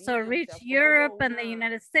Caribbean, en it Estados also Unidos, o reached sea, fue Europe como and the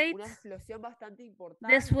United una States. explosión bastante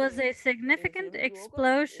This was importante. a Si significant no me equivoco,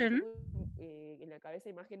 explosion, tuve en la cabeza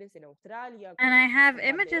imágenes en Australia and I have con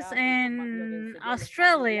images banderazos, con lo que in serían los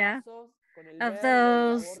Australia pañuelazos, con el of verde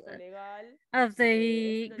del those, aborto legal. of Es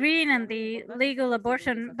the una green necesidad and muy the importante, legal sigue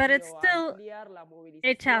siendo un abortion, but it's desafío still ampliar la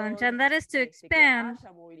a challenge, movilización, and that is to que expand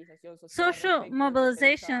haya movilización social social respecto, en defensa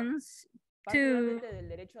mobilizations to particularmente del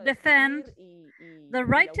derecho a defend decidir y the la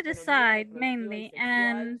right to autonomía decide reproductiva y mainly, sexual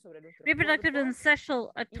and sobre nuestros reproductive and cuerpos,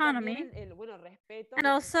 sexual y también autonomy, el bueno, respeto, and que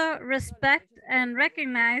also respeto a los respect derechos and humanos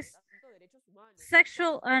recognize tanto derechos humanos.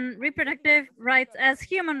 sexual and reproductive rights as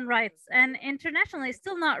human rights, and internationally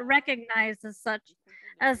still not recognized as such.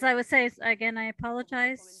 As I was saying, again, I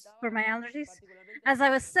apologize for my allergies. As I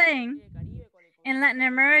was saying, in Latin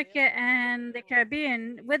America and the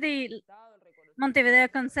Caribbean, with the Montevideo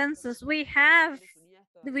Consensus, we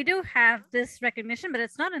do have this recognition, but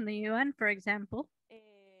it's not in the UN, for example.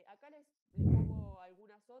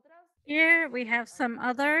 Here we have some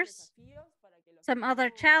others, some other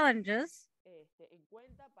challenges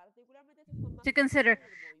to consider.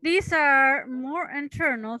 These are more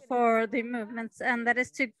internal for the movements, and that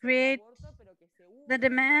is to create the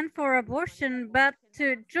demand for abortion, but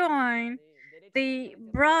to join the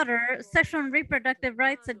broader sexual and reproductive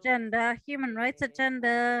rights agenda, human rights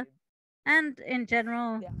agenda, and in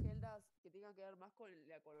general,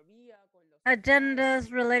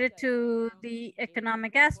 agendas related to the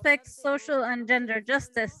economic aspects, social and gender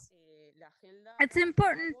justice. it's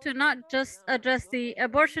important to not just address the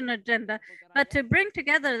abortion agenda, but to bring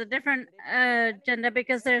together the different agenda,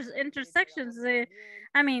 because there's intersections.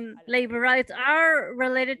 I mean, labor rights are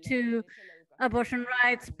related to abortion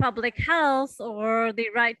rights, public health, or the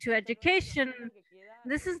right to education.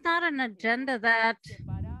 This is not an agenda that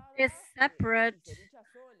is separate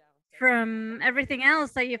from everything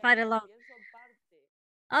else that you fight along.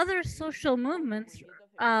 Other social movements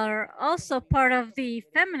are also part of the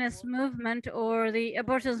feminist movement or the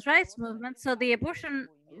abortion rights movement. So the abortion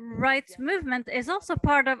rights movement is also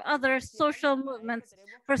part of other social movements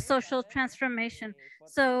for social transformation.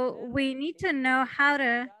 So we need to know how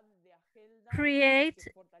to create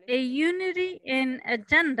a unity in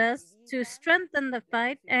agendas to strengthen the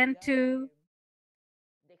fight and to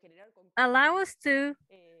allow us to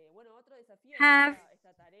have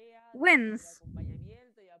wins.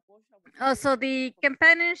 Also, the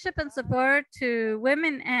companionship and support to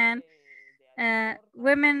women and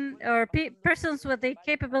women or persons with the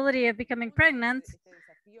capability of becoming pregnant.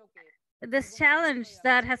 This challenge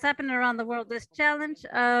that has happened around the world, this challenge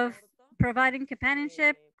of providing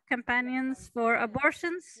companionship, companions for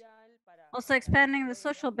abortions, also expanding the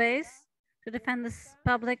social base to defend this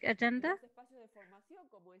public agenda.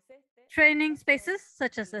 Training spaces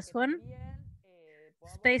such as this one,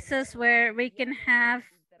 spaces where we can have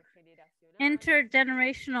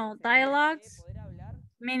intergenerational dialogues,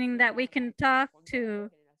 meaning that we can talk to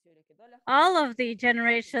all of the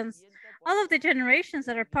generations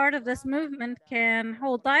that are part of this movement can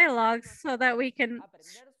hold dialogues so that we can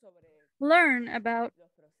learn about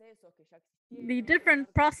the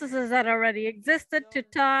different processes that already existed, to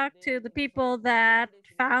talk to the people that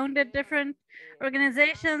founded different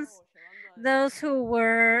organizations, those who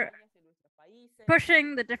were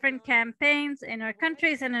pushing the different campaigns in our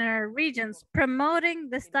countries and in our regions. Promoting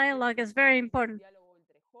this dialogue is very important.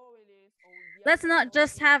 Let's not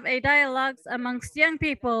just have a dialogue amongst young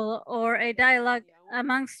people or a dialogue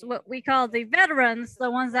amongst what we call the veterans,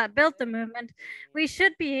 the ones that built the movement. We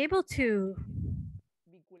should be able to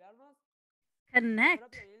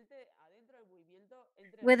connect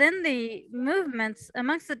within the movements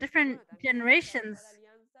amongst the different generations,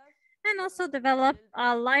 and also develop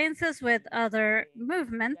alliances with other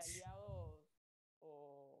movements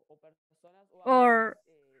or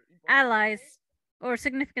allies or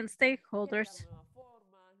significant stakeholders,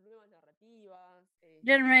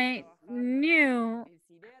 generate new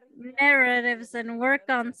narratives and work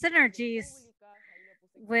on synergies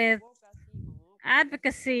with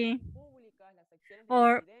advocacy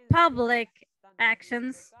or public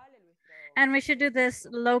actions. And we should do this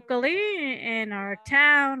locally in our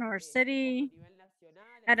town or city,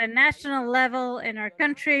 at a national level in our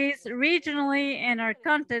countries, regionally in our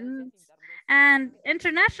continents, and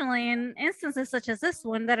internationally in instances such as this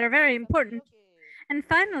one that are very important. And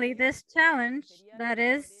finally, this challenge that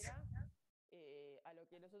is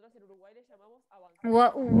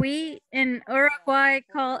what we in Uruguay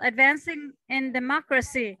call advancing in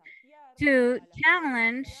democracy, to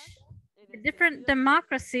challenge the different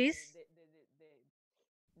democracies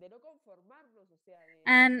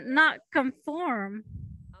and not conform,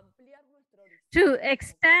 to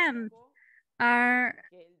expand our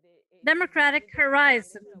democratic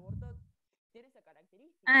horizon.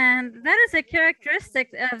 And that is a characteristic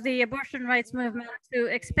of the abortion rights movement, to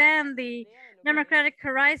expand the democratic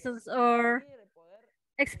horizons, or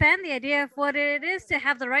expand the idea of what it is to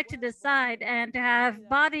have the right to decide and to have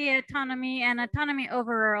body autonomy and autonomy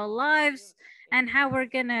over our lives, and how we're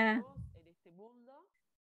gonna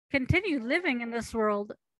continue living in this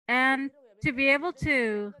world, and to be able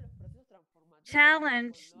to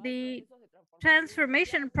challenge the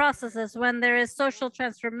transformation processes when there is social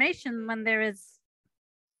transformation, when there is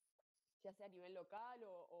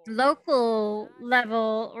local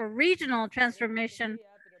level or regional transformation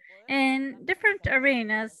in different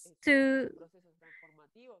arenas, to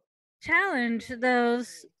challenge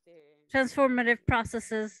those transformative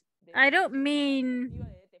processes. I don't mean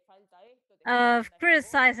of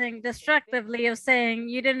criticizing destructively, of saying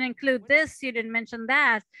you didn't include this, you didn't mention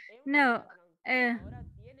that. No,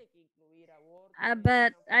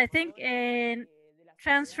 but I think a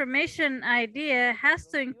transformation idea has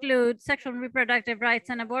to include sexual and reproductive rights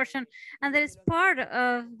and abortion, and that is part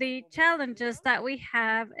of the challenges that we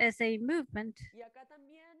have as a movement.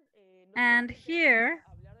 And here,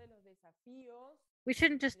 we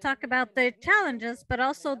shouldn't just talk about the challenges, but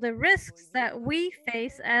also the risks that we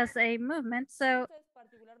face as a movement. So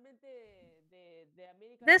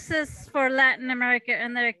this is for Latin America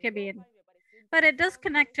and the Caribbean, but it does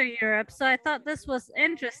connect to Europe. So I thought this was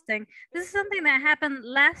interesting. This is something that happened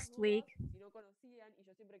last week.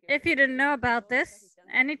 if you didn't know about this,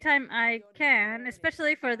 anytime I can,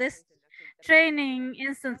 especially for this training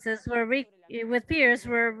instances where we with peers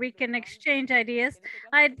where we can exchange ideas,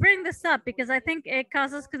 I'd bring this up because I think it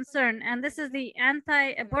causes concern, and this is the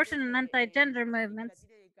anti-abortion and anti-gender movements,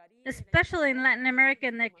 especially in Latin America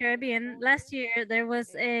and the Caribbean. Last year there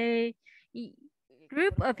was a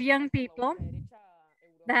group of young people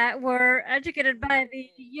that were educated by the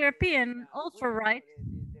European ultra-right.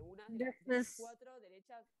 This is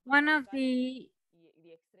one of the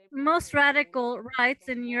most radical rights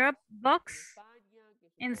in Europe, Vox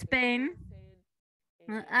in Spain.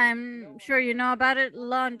 I'm sure you know about it.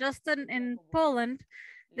 Law and Justice in Poland.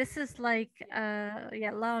 This is like,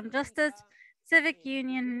 Law and Justice, Civic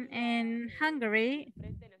Union in Hungary,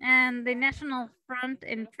 and the National Front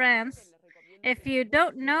in France. If you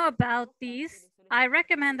don't know about these, I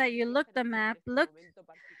recommend that you look them up, look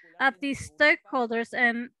up these stakeholders,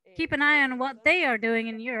 and keep an eye on what they are doing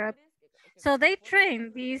in Europe. So they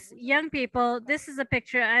train these young people. This is a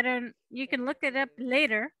picture. You can look it up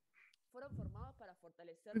later.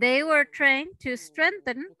 They were trained to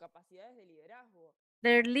strengthen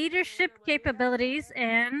their leadership capabilities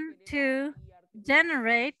and to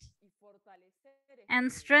generate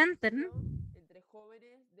and strengthen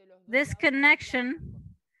this connection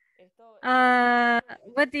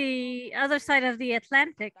with the other side of the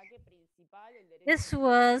Atlantic.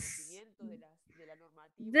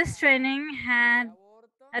 This training had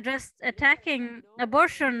addressed attacking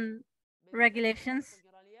abortion regulations.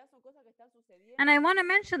 And I want to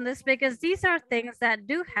mention this because these are things that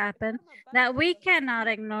do happen that we cannot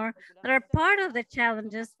ignore, that are part of the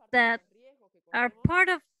challenges, that are part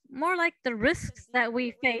of more like the risks that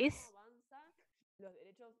we face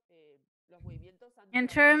in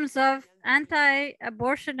terms of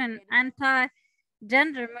anti-abortion and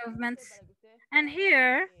anti-gender movements. And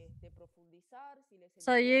here,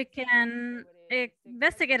 so you can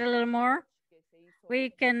investigate a little more, we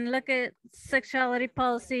can look at Sexuality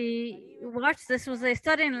Policy Watch. This was a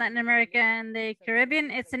study in Latin America and the Caribbean.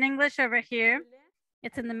 It's in English over here.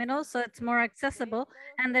 It's in the middle, so it's more accessible.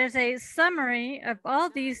 And there's a summary of all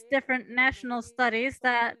these different national studies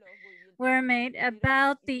that were made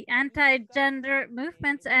about the anti-gender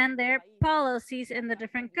movements and their policies in the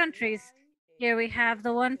different countries. Here we have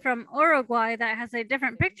the one from Uruguay that has a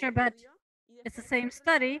different picture, but it's the same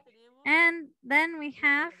study. And then we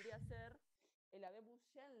have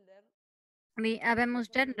the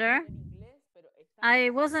Habemus Gender.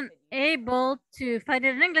 I wasn't able to find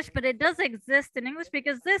it in English, but it does exist in English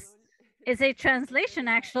because this is a translation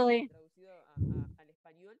actually.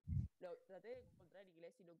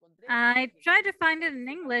 I tried to find it in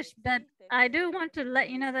English, but I do want to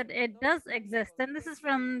let you know that it does exist. And this is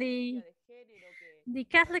from the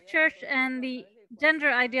Catholic Church and the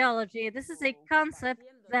gender ideology. This is a concept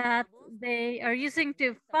that they are using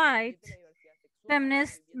to fight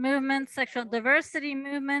feminist movements, sexual diversity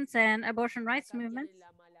movements, and abortion rights movements.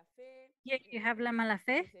 Here you have La Mala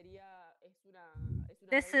Fe.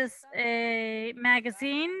 This is a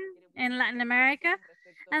magazine in Latin America,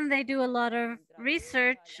 and they do a lot of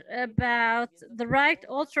research about the right,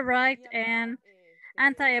 ultra-right, and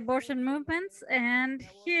anti-abortion movements. And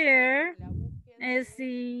here is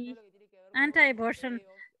the anti-abortion.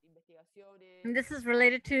 This is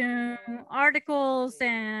related to articles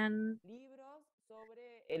and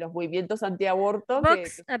los movimientos antiaborto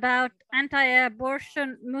books about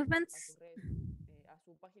anti-abortion movements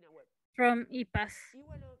from IPAS.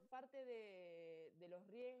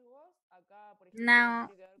 Now,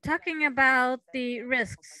 talking about the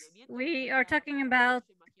risks, we are talking about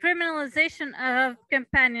criminalization of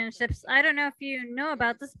companionships. I don't know if you know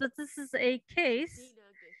about this, but this is a case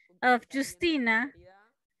of Justina.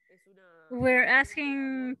 We're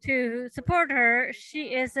asking to support her.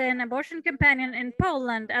 She is an abortion companion in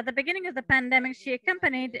Poland. At the beginning of the pandemic, she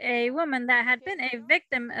accompanied a woman that had been a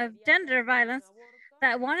victim of gender violence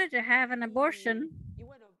that wanted to have an abortion.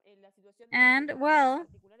 And well,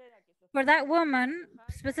 for that woman,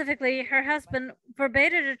 specifically, her husband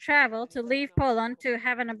forbade her to travel, to leave Poland to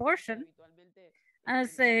have an abortion,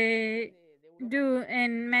 as they do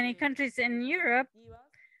in many countries in Europe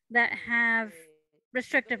that have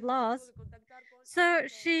restrictive laws. So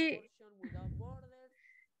she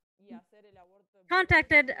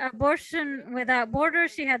contacted Abortion Without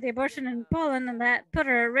Borders. She had the abortion in Poland, and that put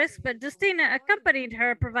her at risk. But Justina accompanied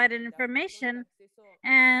her, provided information,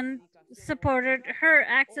 and supported her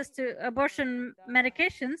access to abortion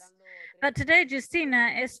medications. But today,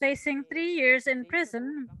 Justina is facing 3 years in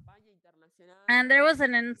prison. And there was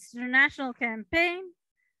an international campaign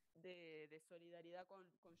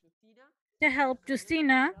to help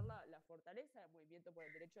Justina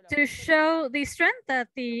to show the strength that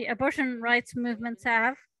the abortion rights movements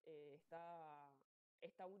have.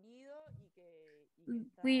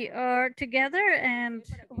 We are together and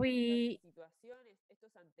we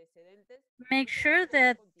make sure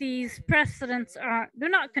that these precedents do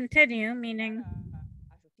not continue, meaning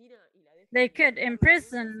they could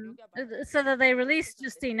imprison so that they release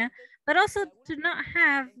Justina, but also to not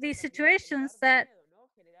have these situations that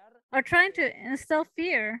are trying to instill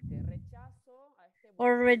fear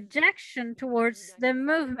or rejection towards the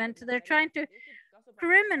movement. They're trying to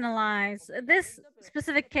criminalize this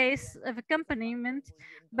specific case of accompaniment,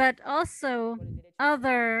 but also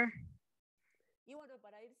other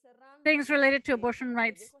things related to abortion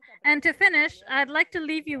rights. And to finish, I'd like to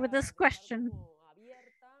leave you with this question.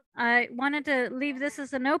 I wanted to leave this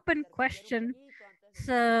as an open question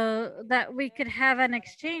so that we could have an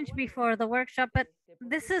exchange before the workshop, but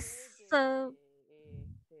this is so...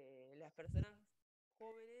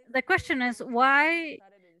 The question is, why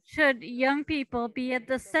should young people be at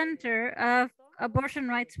the center of abortion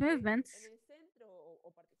rights movements?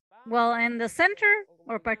 Well, in the center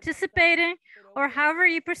or participating or however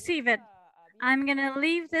you perceive it. I'm going to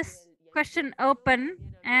leave this question open,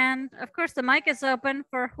 and of course the mic is open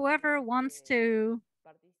for whoever wants to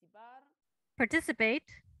participate.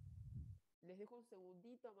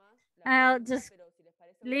 I'll just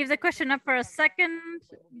leave the question up for a second,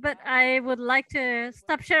 but I would like to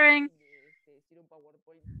stop sharing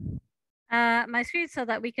my screen so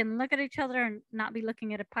that we can look at each other and not be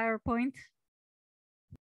looking at a PowerPoint.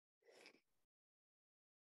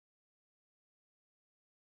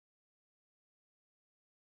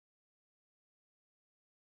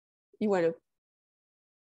 Y bueno,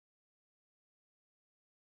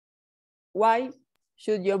 why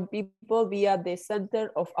should young people be at the center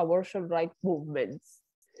of abortion rights movements?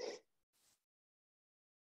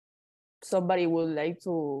 Somebody would like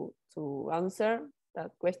to answer that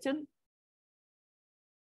question?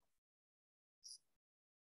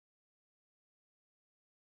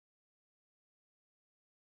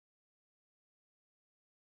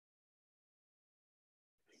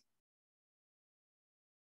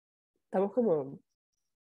 Estamos como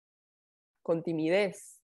con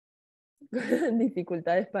timidez,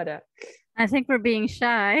 dificultades para... I think we're being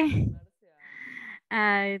shy.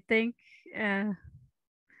 I think we're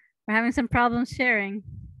having some problems sharing.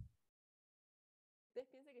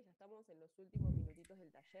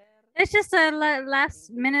 It's just the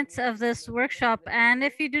last minutes of this workshop, and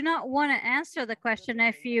if you do not want to answer the question,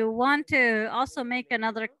 if you want to also make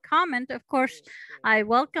another comment, of course, I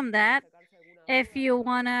welcome that. If you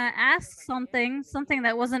want to ask something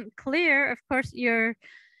that wasn't clear, of course, you're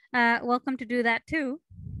welcome to do that too.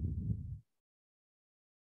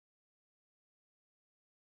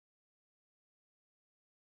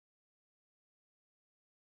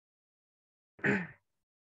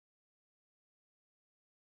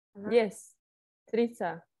 Yes,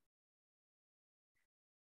 Teresa.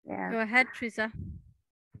 Yeah. Go ahead, Teresa.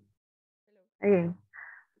 Okay.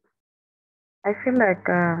 I feel like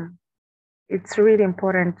it's really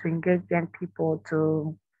important to engage young people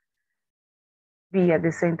to be at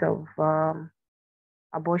the center of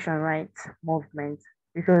abortion rights movement,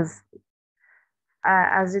 because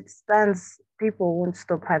as it stands, people won't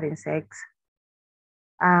stop having sex.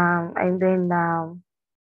 And then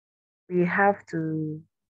we have to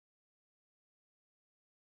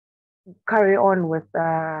carry on with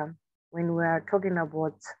when we are talking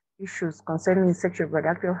about issues concerning sexual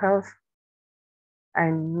reproductive health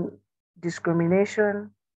and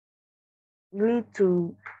discrimination. We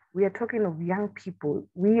are talking of young people.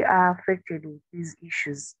 We are affected with these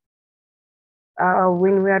issues.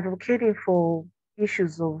 When we are advocating for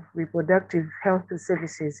issues of reproductive health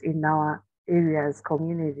services in our areas,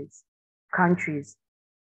 communities, countries,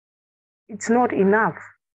 it's not enough.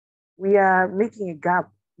 We are making a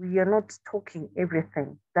gap. We are not talking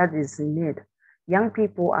everything that is in need. Young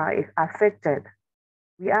people are affected.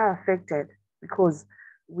 We are affected because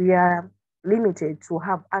we are limited to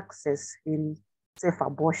have access in safe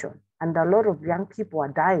abortion, and a lot of young people are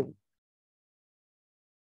dying.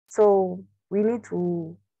 So we need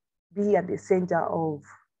to be at the center of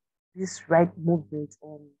this right movement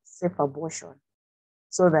on safe abortion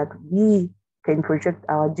so that we can project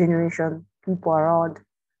our generation, people around,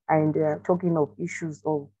 and talking of issues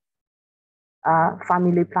of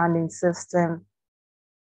family planning system.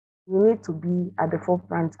 We need to be at the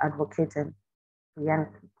forefront advocating for young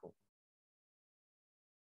people.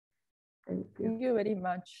 Thank you. Thank you very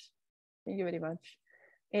much. Thank you very much.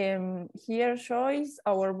 Here shows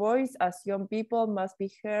our voice as young people must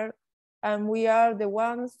be heard, and we are the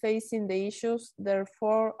ones facing the issues,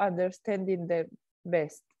 therefore understanding them.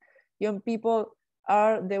 best. Young people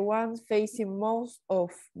are the ones facing most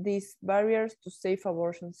of these barriers to safe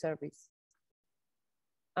abortion service.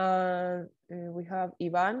 And we have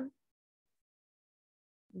Ivan.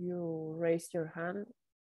 You raised your hand.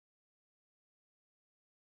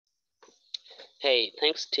 Hey,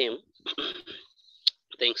 thanks, Tim.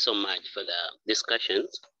 Thanks so much for the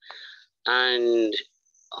discussions. And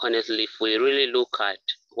honestly, if we really look at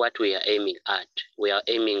what we are aiming at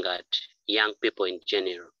young people in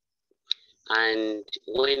general. And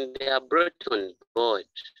when they are brought on board,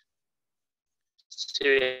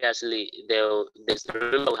 seriously,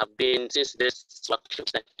 remember we have been, since this workshop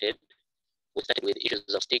started, we started with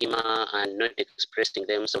issues of stigma and not expressing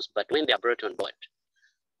themselves, but when they are brought on board,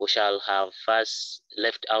 we shall have first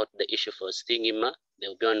left out the issue for stigma.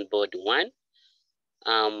 They'll be on board one.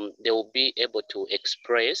 They will be able to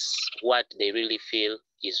express what they really feel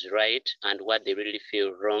is right and what they really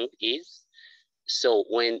feel wrong is. So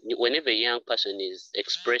whenever a young person is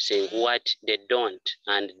expressing what they don't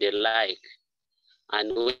and they like,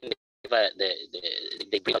 and whenever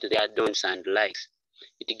they bring out their don'ts and likes,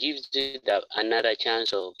 it gives you another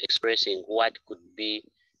chance of expressing what could be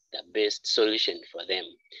the best solution for them.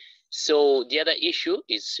 So the other issue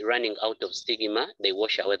is running out of stigma. They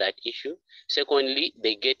wash away that issue. Secondly,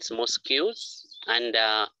 they get more skills and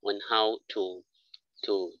on how to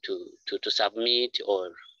submit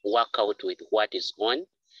or work out with what is on.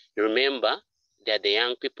 Remember, they're the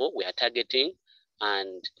young people we are targeting,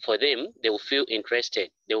 and for them, they will feel interested.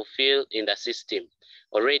 They will feel in the system,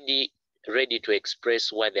 already ready to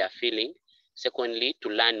express what they are feeling. Secondly, to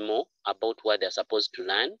learn more about what they're supposed to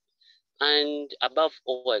learn. And above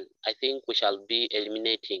all, I think we shall be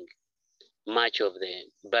eliminating much of the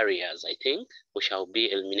barriers. I think we shall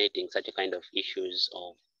be eliminating such a kind of issues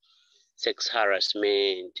of sex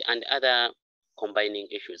harassment and other combining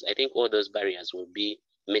issues. I think all those barriers will be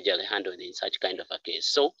majorly handled in such kind of a case.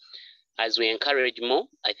 So as we encourage more,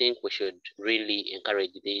 I think we should really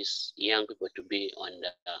encourage these young people to be on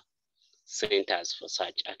the centers for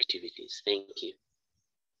such activities. Thank you.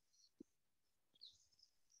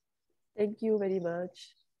 Thank you very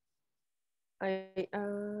much.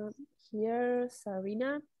 Here,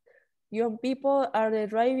 Sarina. Young people are the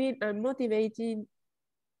driving and motivating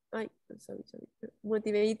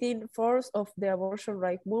force of the abortion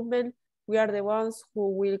rights movement. We are the ones who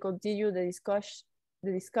will continue the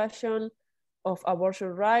discussion of abortion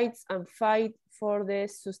rights and fight for the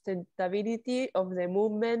sustainability of the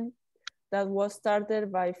movement that was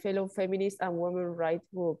started by fellow feminist and women's rights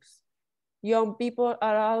groups. Young people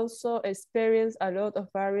are also experience a lot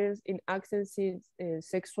of barriers in accessing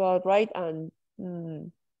sexual rights and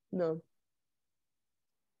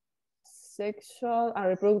sexual and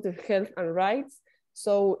reproductive health and rights.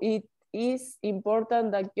 So it is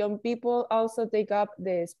important that young people also take up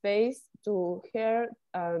the space to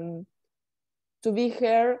be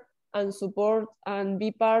heard and support and be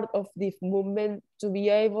part of this movement to be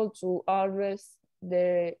able to address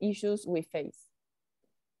the issues we face.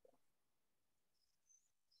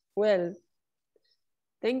 Well,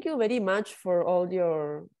 thank you very much for all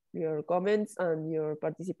your comments and your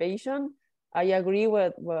participation. I agree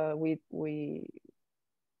with what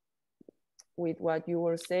you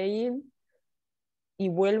were saying. Y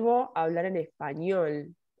vuelvo a hablar en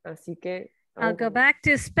español. Así que I'll go back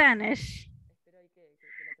to Spanish.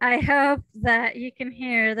 I hope that you can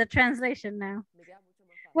hear the translation now.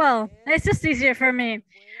 Well, it's just easier for me.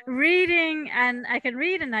 Reading, and I can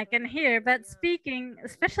read and I can hear, but speaking,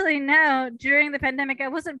 especially now during the pandemic, I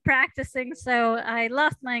wasn't practicing, so I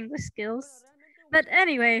lost my English skills. But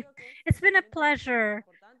anyway, it's been a pleasure.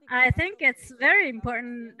 I think it's very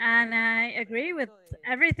important, and I agree with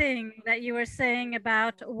everything that you were saying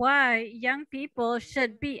about why young people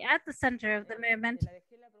should be at the center of the movement.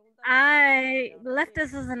 I left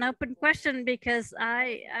this as an open question because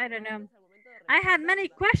I don't know. I had many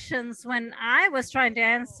questions when I was trying to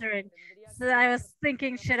answer it. So I was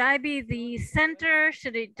thinking, should I be the center?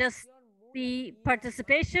 Should it just be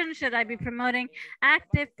participation? Should I be promoting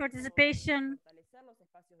active participation?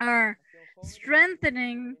 Or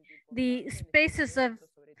strengthening the spaces of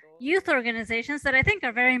youth organizations that I think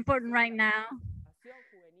are very important right now,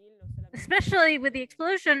 especially with the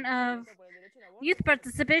explosion of youth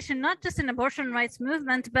participation, not just in abortion rights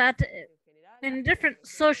movement, but in different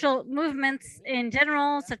social movements in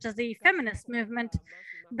general, such as the feminist movement,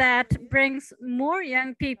 that brings more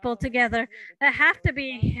young people together, that have to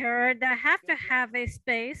be heard, that have to have a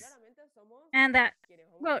space, and that,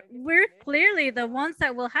 well, we're clearly the ones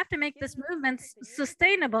that will have to make this movement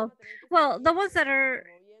sustainable. Well, the ones that are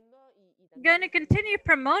going to continue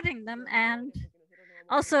promoting them and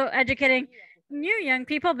also educating new young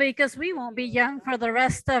people because we won't be young for the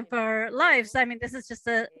rest of our lives. I mean, this is just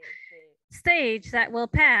a stage that will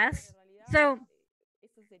pass. So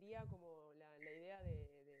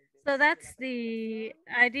that's the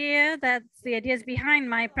idea. That's the ideas behind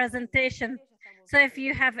my presentation. So if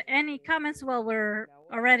you have any comments, well, we're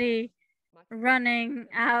already running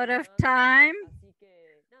out of time.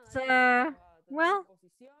 So, well,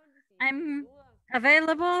 I'm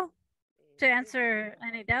available to answer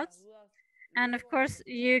any doubts. And of course,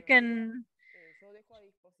 you can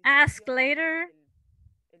ask later.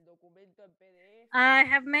 I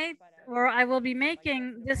have made, or I will be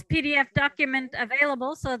making this PDF document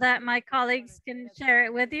available so that my colleagues can share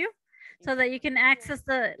it with you, so that you can access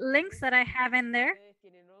the links that I have in there.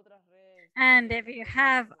 And if you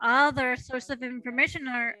have other source of information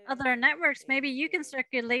or other networks, maybe you can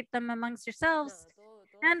circulate them amongst yourselves.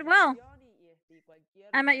 And well,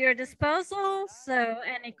 I'm at your disposal. So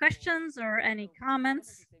any questions or any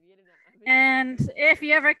comments? And if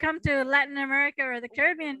you ever come to Latin America or the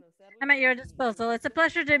Caribbean, I'm at your disposal. It's a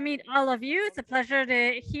pleasure to meet all of you. It's a pleasure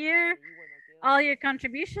to hear all your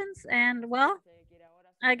contributions. And well,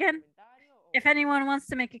 again, if anyone wants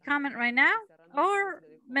to make a comment right now, or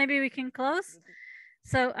maybe we can close.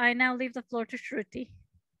 So I now leave the floor to Shruti.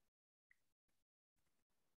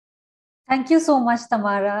 Thank you so much,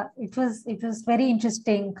 Tamara. It was very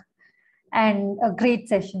interesting and a great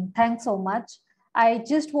session. Thanks so much. I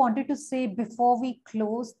just wanted to say before we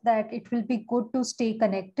close that it will be good to stay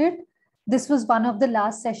connected. This was one of the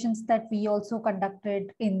last sessions that we also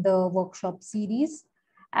conducted in the workshop series,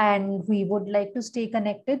 and we would like to stay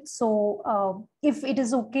connected. So if it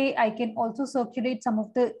is okay, I can also circulate some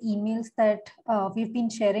of the emails that we've been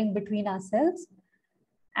sharing between ourselves,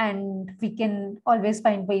 and we can always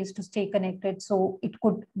find ways to stay connected. So it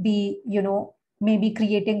could be, maybe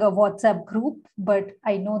creating a WhatsApp group, but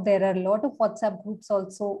I know there are a lot of WhatsApp groups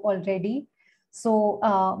also already. So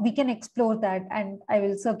we can explore that, and I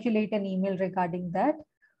will circulate an email regarding that.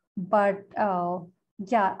 But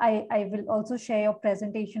yeah, I will also share your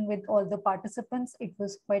presentation with all the participants. It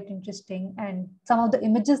was quite interesting. And some of the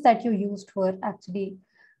images that you used were actually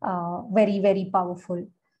very, very powerful.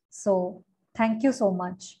 So thank you so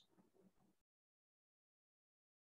much.